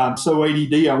working out. I'm so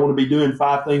ADD. I want to be doing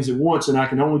 5 things at once, and I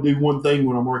can only do one thing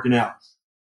when I'm working out.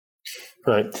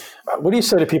 Right. What do you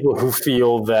say to people who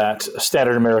feel that a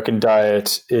standard American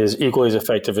diet is equally as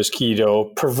effective as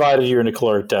keto, provided you're in a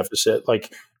caloric deficit?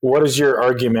 Like, what is your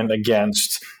argument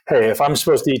against, hey, if I'm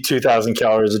supposed to eat 2,000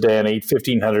 calories a day and I eat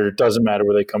 1,500, it doesn't matter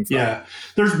where they come from? Yeah,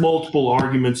 there's multiple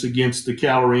arguments against the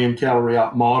calorie in, calorie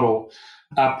out model.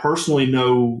 I personally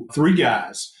know 3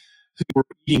 guys who were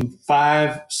eating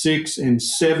 5, 6, and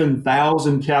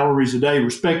 7,000 calories a day,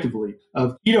 respectively,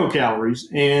 of keto calories,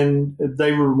 and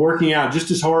they were working out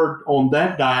just as hard on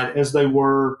that diet as they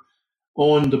were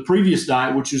on the previous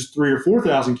diet, which is 3,000 or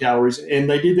 4,000 calories, and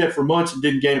they did that for months and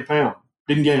didn't gain a pound,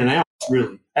 didn't gain an ounce,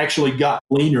 really, actually got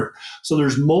leaner. So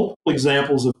there's multiple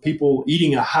examples of people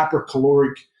eating a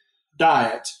hypercaloric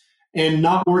diet and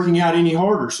not working out any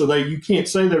harder. So you can't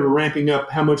say they were ramping up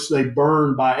how much they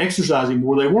burned by exercising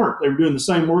more. They weren't. They were doing the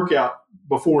same workout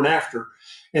before and after,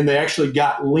 and they actually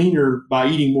got leaner by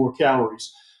eating more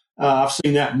calories. I've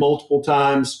seen that multiple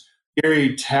times.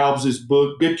 Gary Taubes'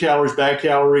 book, Good Calories, Bad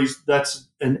Calories, that's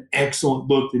an excellent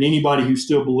book that anybody who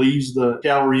still believes the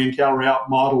calorie in, calorie out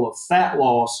model of fat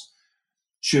loss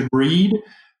should read.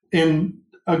 And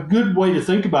a good way to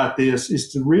think about this is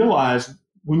to realize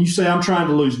when you say I'm trying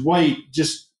to lose weight,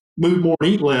 just move more and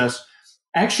eat less,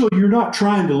 actually you're not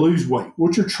trying to lose weight.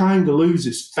 What you're trying to lose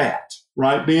is fat,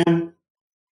 right, Ben?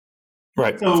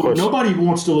 Right. So nobody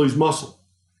wants to lose muscle,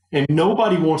 and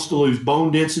nobody wants to lose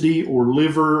bone density or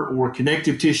liver or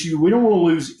connective tissue. We don't want to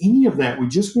lose any of that. We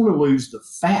just want to lose the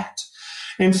fat.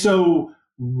 And so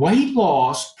weight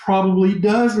loss probably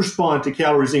does respond to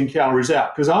calories in, calories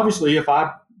out, because obviously if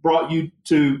I brought you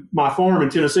to my farm in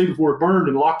Tennessee before it burned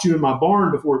and locked you in my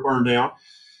barn before it burned down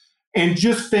and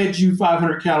just fed you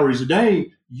 500 calories a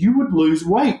day, you would lose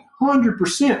weight,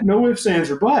 100%, no ifs,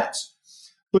 ands, or buts.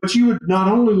 But you would not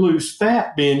only lose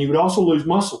fat, Ben, you would also lose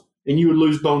muscle, and you would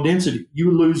lose bone density. You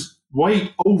would lose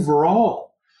weight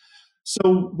overall.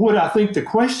 So what I think the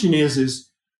question is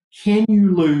can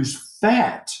you lose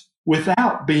fat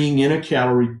without being in a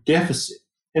calorie deficit?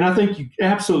 And I think you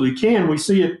absolutely can. We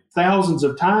see it thousands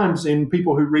of times in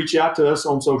people who reach out to us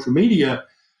on social media.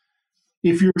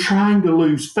 If you're trying to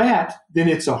lose fat, then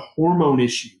it's a hormone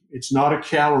issue. It's not a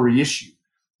calorie issue.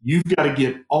 You've got to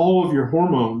get all of your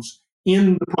hormones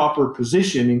in the proper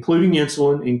position, including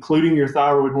insulin, including your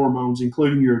thyroid hormones,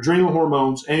 including your adrenal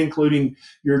hormones, and including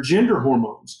your gender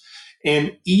hormones.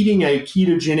 And eating a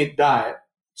ketogenic diet,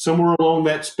 somewhere along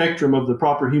that spectrum of the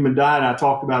proper human diet I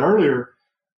talked about earlier,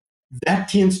 that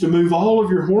tends to move all of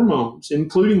your hormones,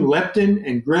 including leptin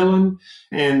and ghrelin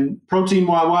and protein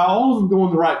YY. All of them go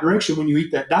in the right direction when you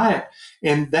eat that diet.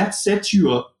 And that sets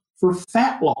you up for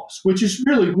fat loss, which is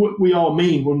really what we all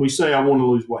mean when we say, I want to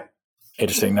lose weight.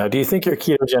 Interesting. Now, do you think your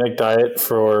ketogenic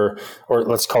diet or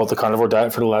let's call it the carnivore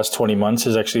diet for the last 20 months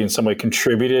has actually in some way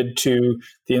contributed to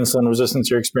the insulin resistance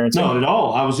you're experiencing? Not at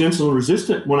all. I was insulin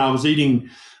resistant when I was eating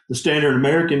the standard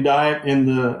American diet and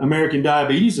the American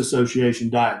Diabetes Association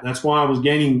diet. That's why I was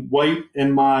gaining weight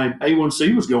and my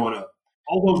A1C was going up.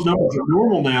 All those numbers are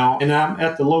normal now, and I'm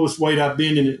at the lowest weight I've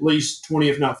been in at least 20,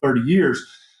 if not 30 years.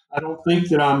 I don't think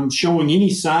that I'm showing any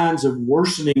signs of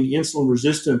worsening insulin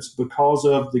resistance because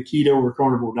of the keto or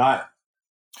carnivore diet.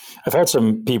 I've had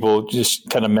some people just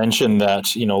kind of mention that,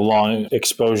 long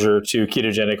exposure to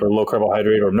ketogenic or low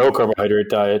carbohydrate or no carbohydrate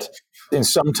diet in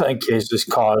some cases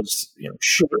caused,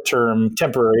 short-term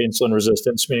temporary insulin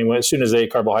resistance, meaning as soon as they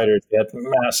ate carbohydrates, they had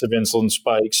massive insulin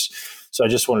spikes. So I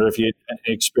just wonder if you had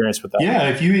any experience with that. Yeah,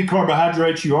 if you eat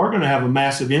carbohydrates, you are going to have a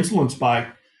massive insulin spike.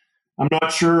 I'm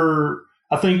not sure.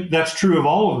 I think that's true of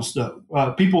all of us,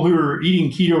 though. People who are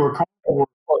eating keto or carnivore.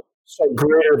 So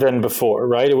greater than before,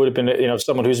 right? It would have been,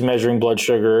 someone who's measuring blood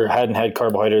sugar, hadn't had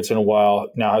carbohydrates in a while,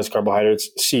 now has carbohydrates,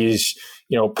 sees,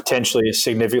 potentially a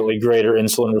significantly greater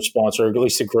insulin response or at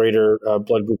least a greater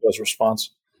blood glucose response.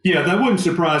 Yeah, that wouldn't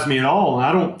surprise me at all.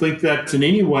 I don't think that's in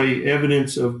any way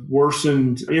evidence of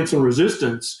worsened insulin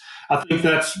resistance. I think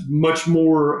that's much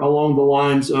more along the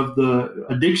lines of the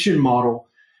addiction model.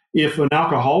 If an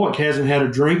alcoholic hasn't had a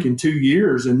drink in 2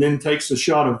 years and then takes a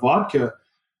shot of vodka,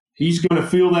 he's going to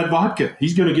feel that vodka.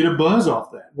 He's going to get a buzz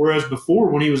off that. Whereas before,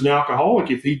 when he was an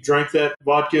alcoholic, if he drank that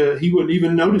vodka, he wouldn't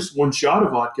even notice one shot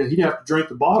of vodka. He'd have to drink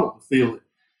the bottle to feel it.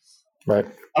 Right.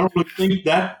 I don't really think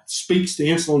that speaks to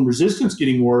insulin resistance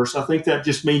getting worse. I think that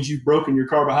just means you've broken your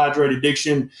carbohydrate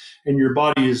addiction and your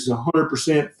body is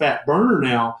 100% fat burner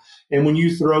now. And when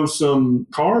you throw some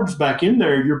carbs back in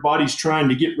there, your body's trying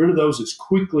to get rid of those as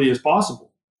quickly as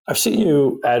possible. I've seen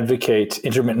you advocate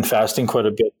intermittent fasting quite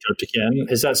a bit, Dr. Ken.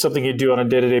 Is that something you do on a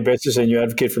day-to-day basis and you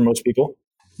advocate for most people?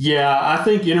 Yeah, I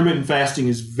think intermittent fasting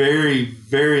is very,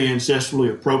 very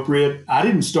ancestrally appropriate. I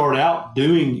didn't start out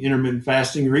doing intermittent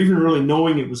fasting or even really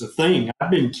knowing it was a thing.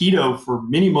 I've been keto for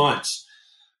many months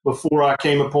before I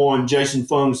came upon Jason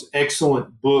Fung's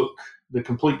excellent book, The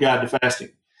Complete Guide to Fasting.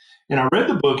 And I read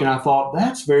the book and I thought,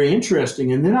 that's very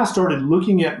interesting. And then I started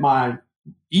looking at my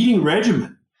eating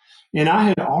regimen. And I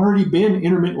had already been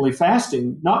intermittently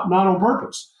fasting, not on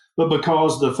purpose, but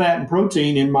because the fat and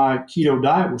protein in my keto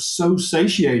diet was so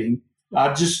satiating,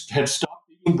 I just had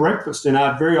stopped eating breakfast. And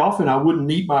very often I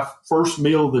wouldn't eat my first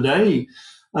meal of the day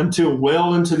until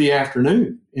well into the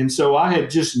afternoon. And so I had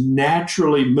just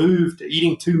naturally moved to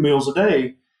eating 2 meals a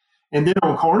day. And then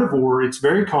on carnivore, it's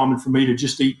very common for me to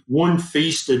just eat one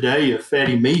feast a day of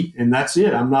fatty meat, and that's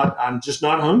it. I'm just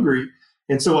not hungry,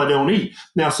 and so I don't eat.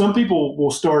 Now, some people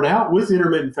will start out with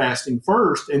intermittent fasting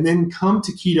first and then come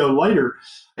to keto later.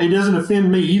 It doesn't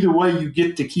offend me. Either way you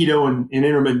get to keto and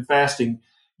intermittent fasting,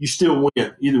 you still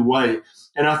win either way.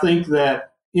 And I think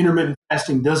that intermittent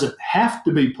fasting doesn't have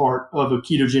to be part of a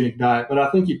ketogenic diet, but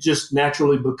I think it just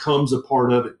naturally becomes a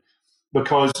part of it,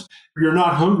 because you're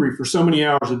not hungry for so many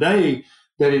hours a day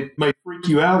that it may freak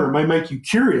you out or may make you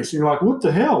curious. And you're like, what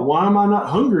the hell? Why am I not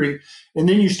hungry? And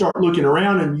then you start looking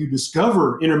around and you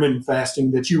discover intermittent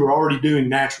fasting that you were already doing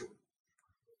naturally.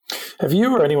 Have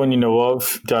you or anyone you know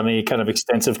of done any kind of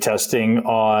extensive testing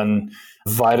on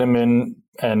vitamin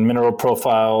and mineral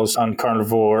profiles on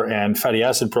carnivore and fatty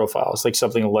acid profiles, like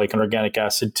something like an organic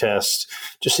acid test,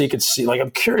 just so you could see? Like,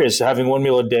 I'm curious, having 1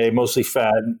 meal a day, mostly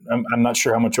fat, I'm not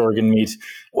sure how much organ meat.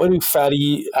 What do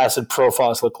fatty acid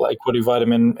profiles look like? What do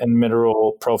vitamin and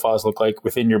mineral profiles look like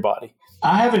within your body?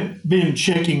 I haven't been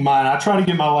checking mine. I try to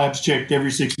get my labs checked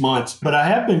every 6 months, but I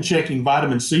have been checking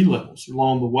vitamin C levels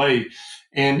along the way.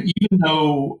 And even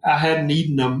though I hadn't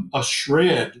eaten a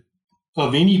shred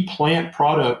of any plant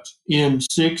product in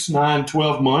 6, 9,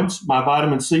 12 months, my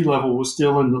vitamin C level was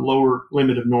still in the lower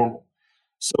limit of normal.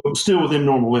 So it was still within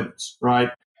normal limits, right?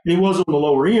 It was on the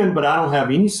lower end, but I don't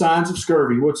have any signs of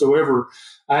scurvy whatsoever.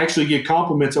 I actually get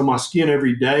compliments on my skin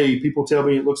every day. People tell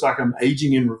me it looks like I'm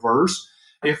aging in reverse.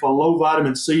 If a low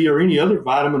vitamin C or any other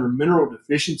vitamin or mineral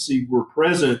deficiency were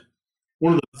present,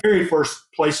 one of the very first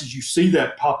places you see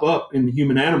that pop up in the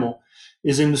human animal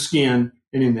is in the skin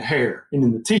and in the hair and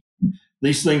in the teeth.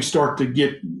 These things start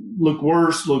to look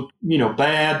worse, look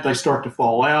bad. They start to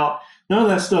fall out. None of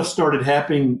that stuff started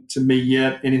happening to me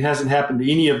yet, and it hasn't happened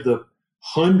to any of the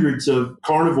hundreds of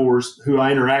carnivores who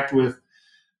I interact with,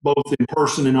 both in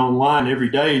person and online every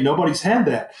day. Nobody's had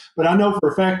that. But I know for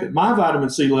a fact that my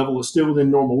vitamin C level is still within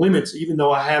normal limits, even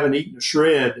though I haven't eaten a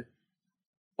shred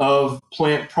of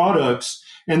plant products.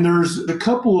 And there's a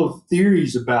couple of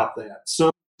theories about that. So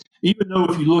even though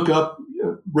if you look up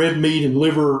red meat and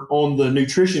liver on the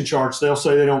nutrition charts, they'll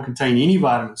say they don't contain any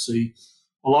vitamin C.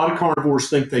 A lot of carnivores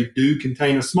think they do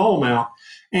contain a small amount,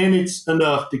 and it's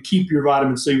enough to keep your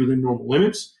vitamin C within normal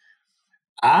limits.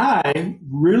 I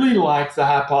really like the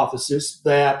hypothesis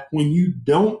that when you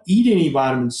don't eat any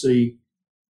vitamin C,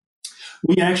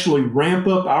 we actually ramp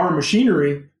up our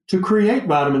machinery to create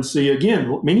vitamin C.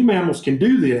 Again, many mammals can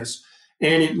do this,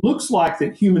 and it looks like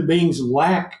that human beings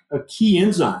lack a key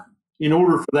enzyme in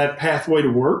order for that pathway to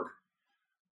work.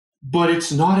 But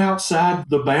it's not outside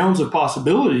the bounds of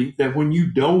possibility that when you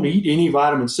don't eat any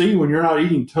vitamin C, when you're not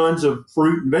eating tons of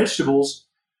fruit and vegetables,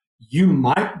 you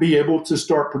might be able to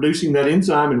start producing that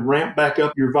enzyme and ramp back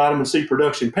up your vitamin C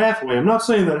production pathway. I'm not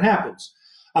saying that happens.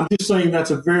 I'm just saying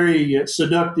that's a very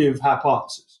seductive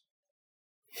hypothesis.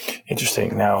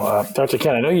 Interesting. Now, Dr.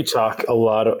 Ken, I know you talk a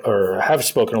lot or have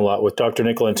spoken a lot with Dr.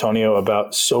 Nicolantonio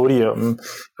about sodium.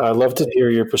 I'd love to hear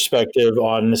your perspective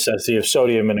on the necessity of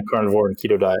sodium in a carnivore and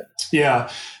keto diet. Yeah,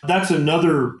 that's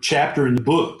another chapter in the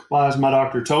book. As my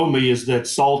doctor told me, is that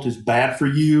salt is bad for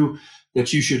you,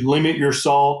 that you should limit your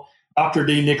salt. Dr.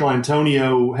 D.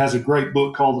 Nicolantonio has a great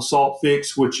book called The Salt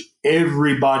Fix, which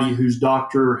everybody whose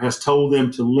doctor has told them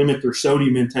to limit their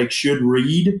sodium intake should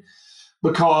read.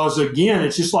 Because, again,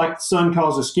 it's just like the sun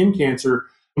causes skin cancer.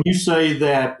 When you say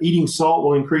that eating salt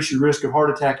will increase your risk of heart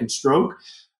attack and stroke,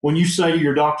 when you say to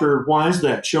your doctor, why is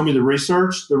that? Show me the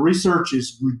research. The research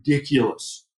is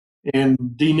ridiculous. And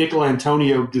D.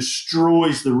 Nicolantonio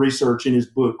destroys the research in his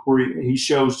book, where he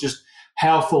shows just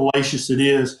how fallacious it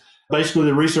is. Basically,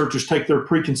 the researchers take their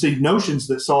preconceived notions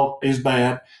that salt is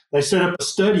bad. They set up a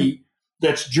study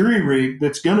that's jury-rigged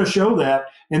that's going to show that.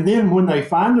 And then when they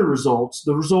find the results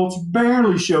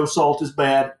barely show salt is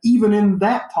bad, even in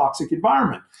that toxic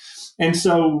environment. And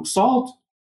so salt,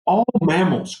 all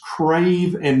mammals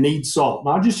crave and need salt,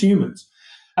 not just humans.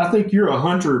 I think you're a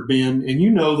hunter, Ben, and you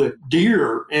know that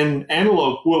deer and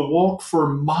antelope will walk for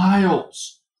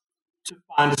miles to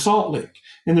find a salt lick.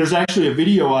 And there's actually a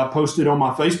video I posted on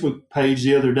my Facebook page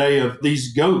the other day of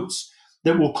these goats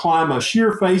that will climb a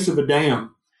sheer face of a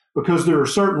dam because there are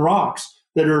certain rocks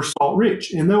that are salt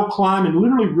rich, and they'll climb and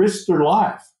literally risk their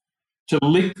life to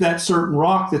lick that certain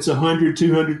rock that's 100,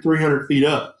 200, 300 feet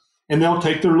up. And they'll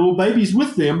take their little babies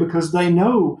with them because they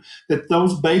know that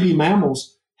those baby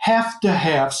mammals have to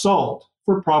have salt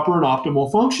for proper and optimal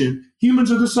function.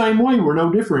 Humans are the same way. We're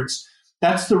no difference.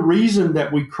 That's the reason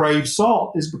that we crave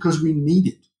salt, is because we need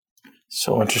it.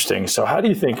 So interesting. So how do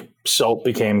you think salt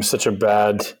became such a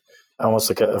bad, almost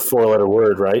like a four-letter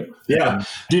word, right? Yeah.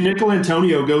 DiNicola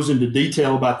Antonio goes into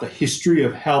detail about the history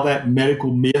of how that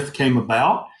medical myth came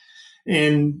about.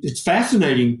 And it's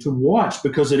fascinating to watch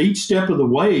because at each step of the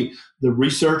way, the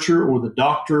researcher or the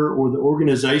doctor or the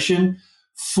organization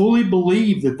fully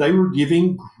believed that they were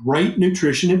giving great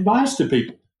nutrition advice to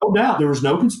people. No doubt. There was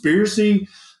no conspiracy.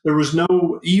 There was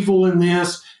no evil in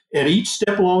this. At each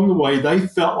step along the way, they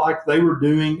felt like they were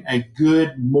doing a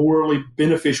good, morally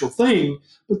beneficial thing,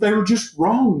 but they were just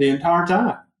wrong the entire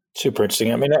time. Super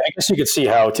interesting. I mean, I guess you could see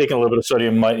how taking a little bit of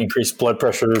sodium might increase blood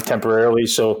pressure temporarily.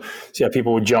 So see how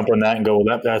people would jump on that and go,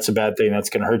 well, that's a bad thing. That's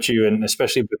going to hurt you. And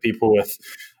especially with people with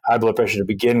high blood pressure to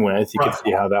begin with, you can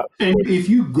see how that. And if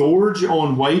you gorge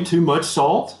on way too much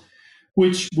salt,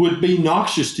 which would be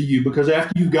noxious to you because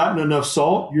after you've gotten enough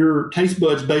salt, your taste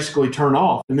buds basically turn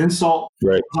off. And then salt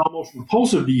is almost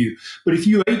repulsive to you. But if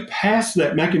you ate past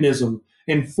that mechanism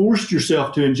and forced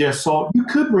yourself to ingest salt, you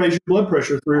could raise your blood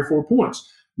pressure 3 or 4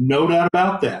 points. No doubt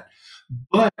about that.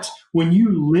 But when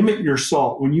you limit your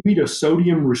salt, when you eat a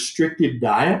sodium restricted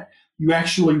diet, you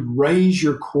actually raise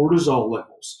your cortisol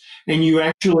levels and you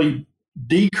actually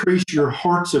decrease your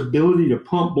heart's ability to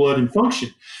pump blood and function.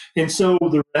 And so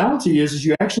the reality is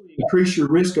you actually increase your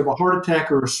risk of a heart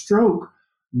attack or a stroke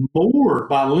more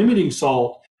by limiting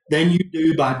salt than you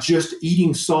do by just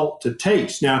eating salt to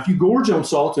taste. Now, if you gorge on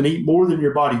salt and eat more than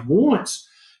your body wants,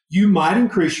 you might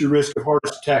increase your risk of heart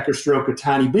attack or stroke a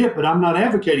tiny bit, but I'm not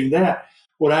advocating that.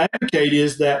 What I advocate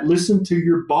is that listen to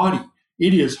your body.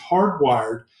 It is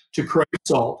hardwired to crave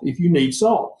salt if you need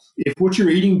salt. If what you're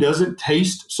eating doesn't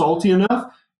taste salty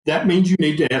enough, that means you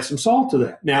need to add some salt to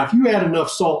that. Now, if you add enough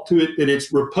salt to it that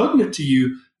it's repugnant to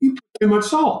you, you put too much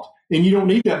salt, and you don't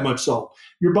need that much salt.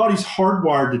 Your body's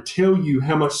hardwired to tell you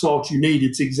how much salt you need.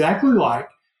 It's exactly like,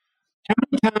 how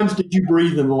many times did you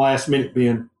breathe in the last minute,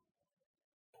 Ben?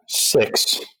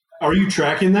 6. Are you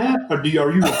tracking that? Or are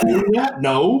you recording that?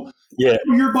 No. Yeah.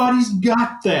 Your body's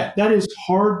got that. That is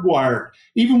hardwired.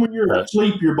 Even when you're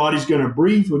asleep, your body's going to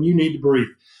breathe when you need to breathe.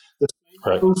 The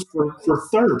same goes for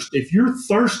thirst. If you're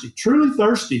thirsty, truly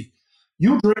thirsty,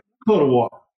 you'll drink a puddle of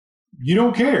water. You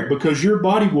don't care because your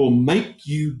body will make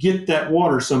you get that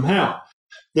water somehow.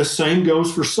 The same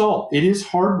goes for salt. It is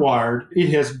hardwired.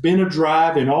 It has been a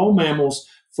drive in all mammals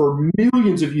for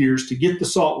millions of years to get the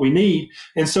salt we need.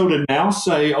 And so to now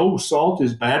say, oh, salt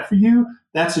is bad for you,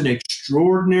 that's an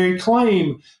extraordinary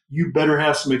claim. You better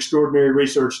have some extraordinary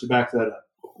research to back that up.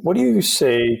 What do you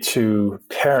say to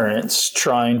parents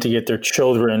trying to get their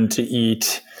children to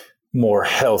eat more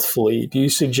healthfully? Do you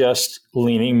suggest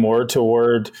leaning more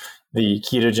toward the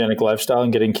ketogenic lifestyle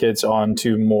and getting kids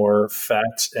onto more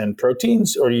fats and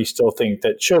proteins, or do you still think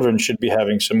that children should be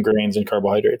having some grains and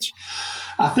carbohydrates?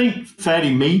 I think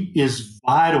fatty meat is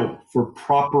vital for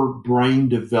proper brain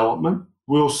development.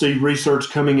 We'll see research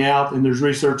coming out, and there's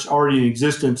research already in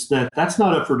existence that's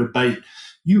not up for debate.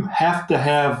 You have to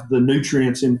have the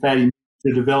nutrients in fatty meat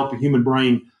to develop a human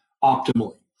brain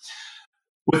optimally.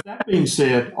 With that being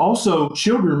said, also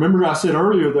children, remember I said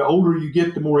earlier, the older you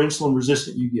get, the more insulin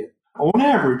resistant you get. On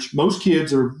average, most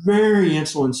kids are very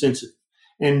insulin sensitive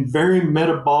and very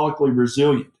metabolically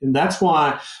resilient. And that's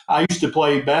why I used to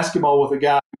play basketball with a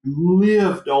guy who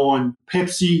lived on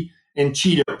Pepsi and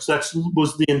Cheetos. That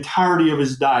was the entirety of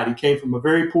his diet. He came from a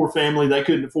very poor family. They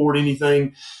couldn't afford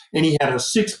anything. And he had a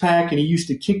 6-pack, and he used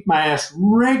to kick my ass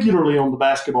regularly on the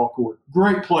basketball court.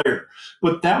 Great player.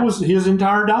 But that was his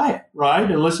entire diet,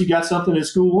 right? Unless he got something at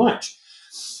school lunch.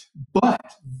 But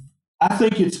I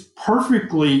think it's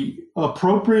perfectly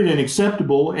appropriate and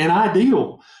acceptable and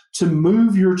ideal to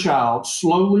move your child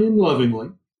slowly and lovingly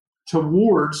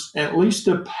towards at least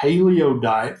a paleo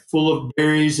diet full of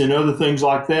berries and other things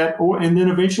like that, and then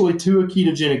eventually to a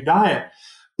ketogenic diet.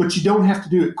 But you don't have to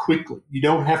do it quickly. You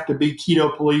don't have to be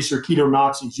keto police or keto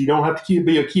Nazis. You don't have to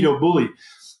be a keto bully.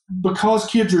 Because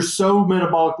kids are so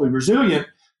metabolically resilient,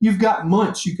 you've got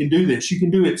months you can do this. You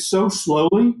can do it so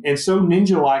slowly and so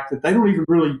ninja-like that they don't even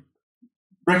really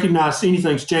recognize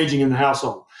anything's changing in the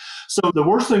household. So the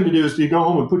worst thing to do is to go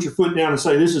home and put your foot down and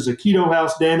say, this is a keto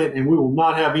house, damn it, and we will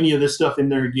not have any of this stuff in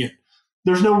there again.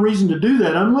 There's no reason to do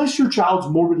that unless your child's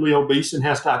morbidly obese and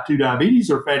has type 2 diabetes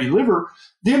or fatty liver.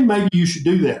 Then maybe you should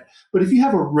do that. But if you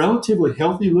have a relatively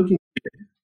healthy looking kid,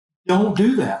 don't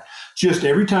do that. Just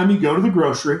every time you go to the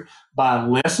grocery, buy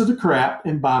less of the crap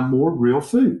and buy more real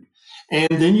food. And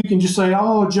then you can just say,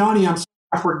 oh, Johnny, I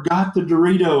forgot the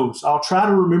Doritos. I'll try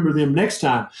to remember them next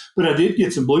time. But I did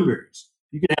get some blueberries.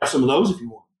 You can have some of those if you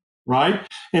want, right?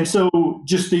 And so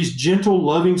just these gentle,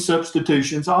 loving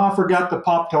substitutions. Oh, I forgot the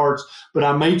Pop-Tarts, but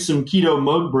I made some keto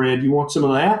mug bread. You want some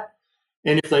of that?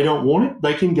 And if they don't want it,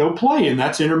 they can go play, and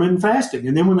that's intermittent fasting.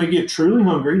 And then when they get truly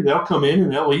hungry, they'll come in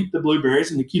and they'll eat the blueberries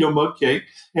and the keto mug cake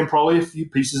and probably a few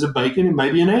pieces of bacon and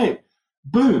maybe an egg.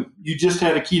 Boom, you just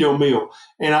had a keto meal.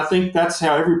 And I think that's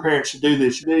how every parent should do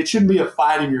this. It shouldn't be a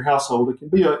fight in your household. It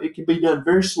can be done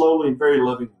very slowly and very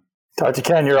lovingly. Dr.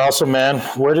 Ken, you're awesome, man.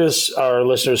 Where does our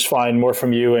listeners find more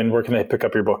from you, and where can they pick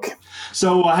up your book?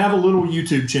 So I have a little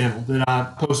YouTube channel that I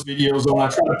post videos on. I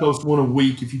try to post one a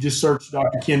week. If you just search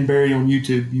Dr. Ken Berry on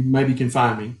YouTube, you maybe can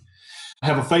find me. I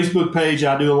have a Facebook page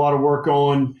I do a lot of work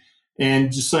on,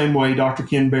 and just same way, Dr.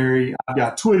 Ken Berry. I've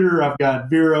got Twitter, I've got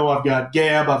Vero, I've got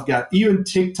Gab, I've got even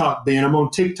TikTok, Ben. I'm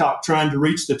on TikTok trying to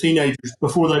reach the teenagers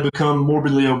before they become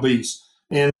morbidly obese.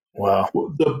 And wow,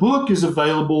 the book is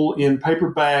available in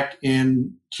paperback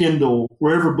and Kindle,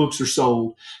 wherever books are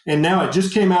sold. And now it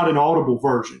just came out in Audible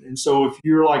version. And so if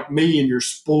you're like me and you're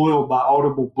spoiled by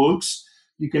Audible books,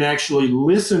 you can actually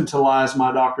listen to Lies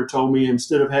My Doctor Told Me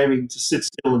instead of having to sit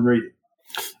still and read it.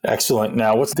 Excellent.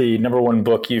 Now, what's the number one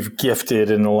book you've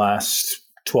gifted in the last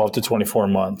 12 to 24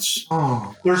 months?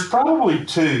 Oh, there's probably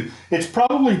two. It's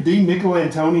probably D.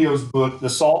 Michelantonio's book, The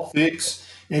Salt Fix.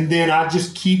 And then I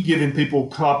just keep giving people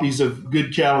copies of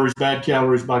Good Calories, Bad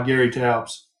Calories by Gary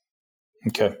Taubes.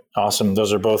 Okay, awesome.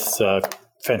 Those are both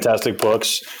fantastic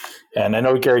books. And I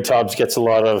know Gary Taubes gets a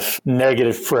lot of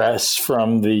negative press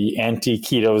from the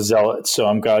anti-keto zealots, so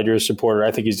I'm glad you're a supporter.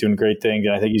 I think he's doing great things,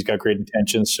 and I think he's got great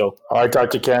intentions. So, all right,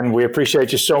 Dr. Ken, we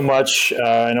appreciate you so much.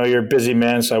 I know you're a busy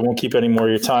man, so I won't keep any more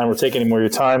of your time or take any more of your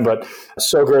time, but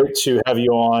so great to have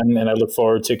you on, and I look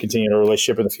forward to continuing our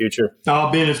relationship in the future. Oh,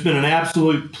 Ben, it's been an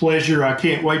absolute pleasure. I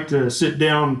can't wait to sit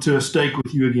down to a steak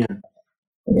with you again.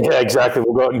 Yeah, exactly.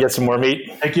 We'll go out and get some more meat.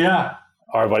 Heck yeah.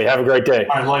 All right, buddy. Have a great day.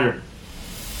 All right, later.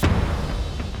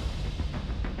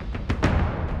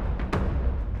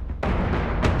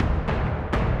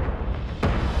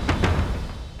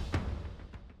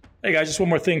 Hey guys, just one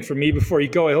more thing for me before you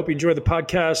go. I hope you enjoyed the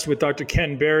podcast with Dr.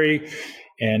 Ken Berry.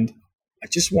 And I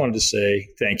just wanted to say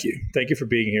thank you. Thank you for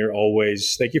being here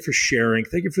always. Thank you for sharing.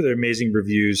 Thank you for the amazing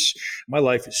reviews. My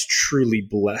life is truly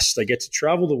blessed. I get to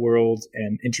travel the world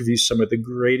and interview some of the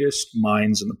greatest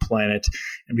minds on the planet.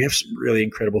 And we have some really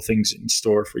incredible things in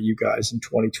store for you guys in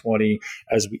 2020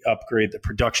 as we upgrade the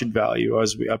production value,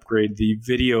 as we upgrade the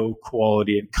video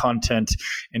quality and content,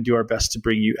 and do our best to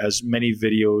bring you as many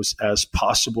videos as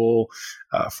possible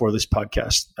for this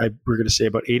podcast. We're going to say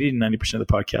about 80 to 90% of the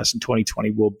podcast in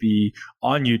 2020 will be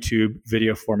on YouTube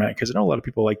video format, because I know a lot of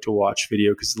people like to watch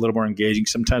video because it's a little more engaging.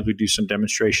 Sometimes we do some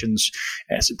demonstrations,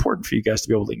 and it's important for you guys to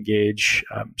be able to engage.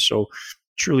 So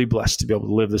truly blessed to be able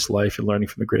to live this life and learning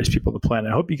from the greatest people on the planet.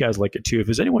 I hope you guys like it too. If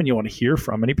there's anyone you want to hear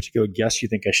from, any particular guests you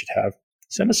think I should have,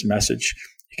 send us a message.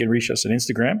 You can reach us on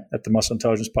Instagram at the Muscle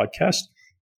Intelligence Podcast.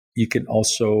 You can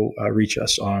also reach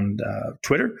us on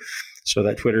Twitter. So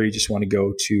that Twitter, you just want to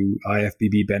go to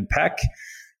IFBB Ben Peck,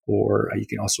 or you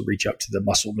can also reach out to the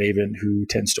Muscle Maven, who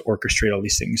tends to orchestrate all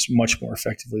these things much more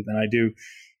effectively than I do.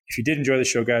 If you did enjoy the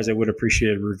show, guys, I would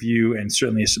appreciate a review and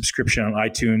certainly a subscription on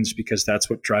iTunes, because that's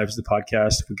what drives the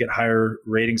podcast. If we get higher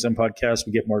ratings on podcasts,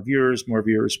 we get more viewers. More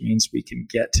viewers means we can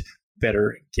get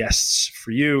better guests for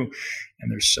you.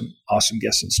 And there's some awesome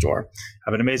guests in store.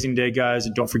 Have an amazing day, guys.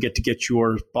 And don't forget to get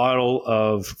your bottle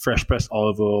of fresh pressed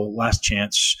olive oil. Last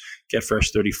chance. Get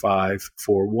Fresh 35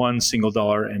 for $1 single.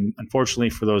 And unfortunately,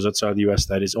 for those outside the U.S.,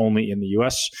 that is only in the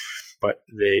U.S., but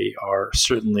they are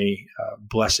certainly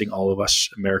blessing all of us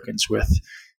Americans with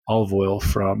olive oil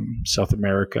from South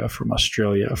America, from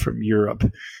Australia, from Europe.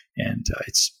 And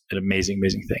it's an amazing,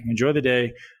 amazing thing. Enjoy the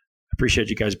day. Appreciate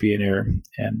you guys being here,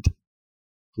 and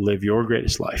live your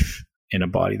greatest life in a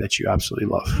body that you absolutely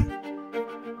love.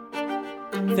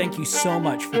 Thank you so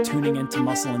much for tuning into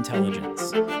Muscle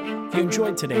Intelligence. If you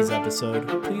enjoyed today's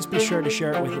episode, please be sure to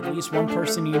share it with at least one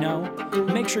person you know.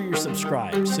 Make sure you're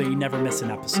subscribed so you never miss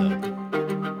an episode.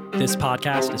 This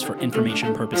podcast is for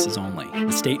information purposes only.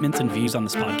 The statements and views on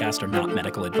this podcast are not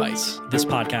medical advice. This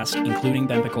podcast, including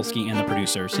Ben Pakulski and the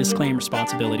producers, disclaim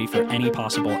responsibility for any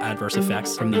possible adverse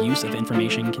effects from the use of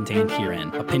information contained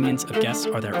herein. Opinions of guests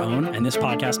are their own, and this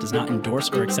podcast does not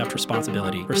endorse or accept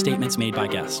responsibility for statements made by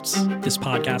guests. This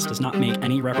podcast does not make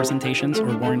any representations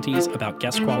or warranties about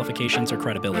guest qualifications or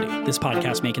credibility. This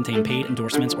podcast may contain paid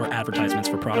endorsements or advertisements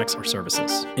for products or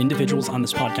services. Individuals on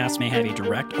this podcast may have a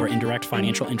direct or indirect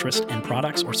financial interest in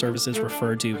products or services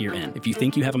referred to herein. If you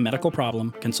think you have a medical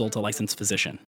problem, consult a licensed physician.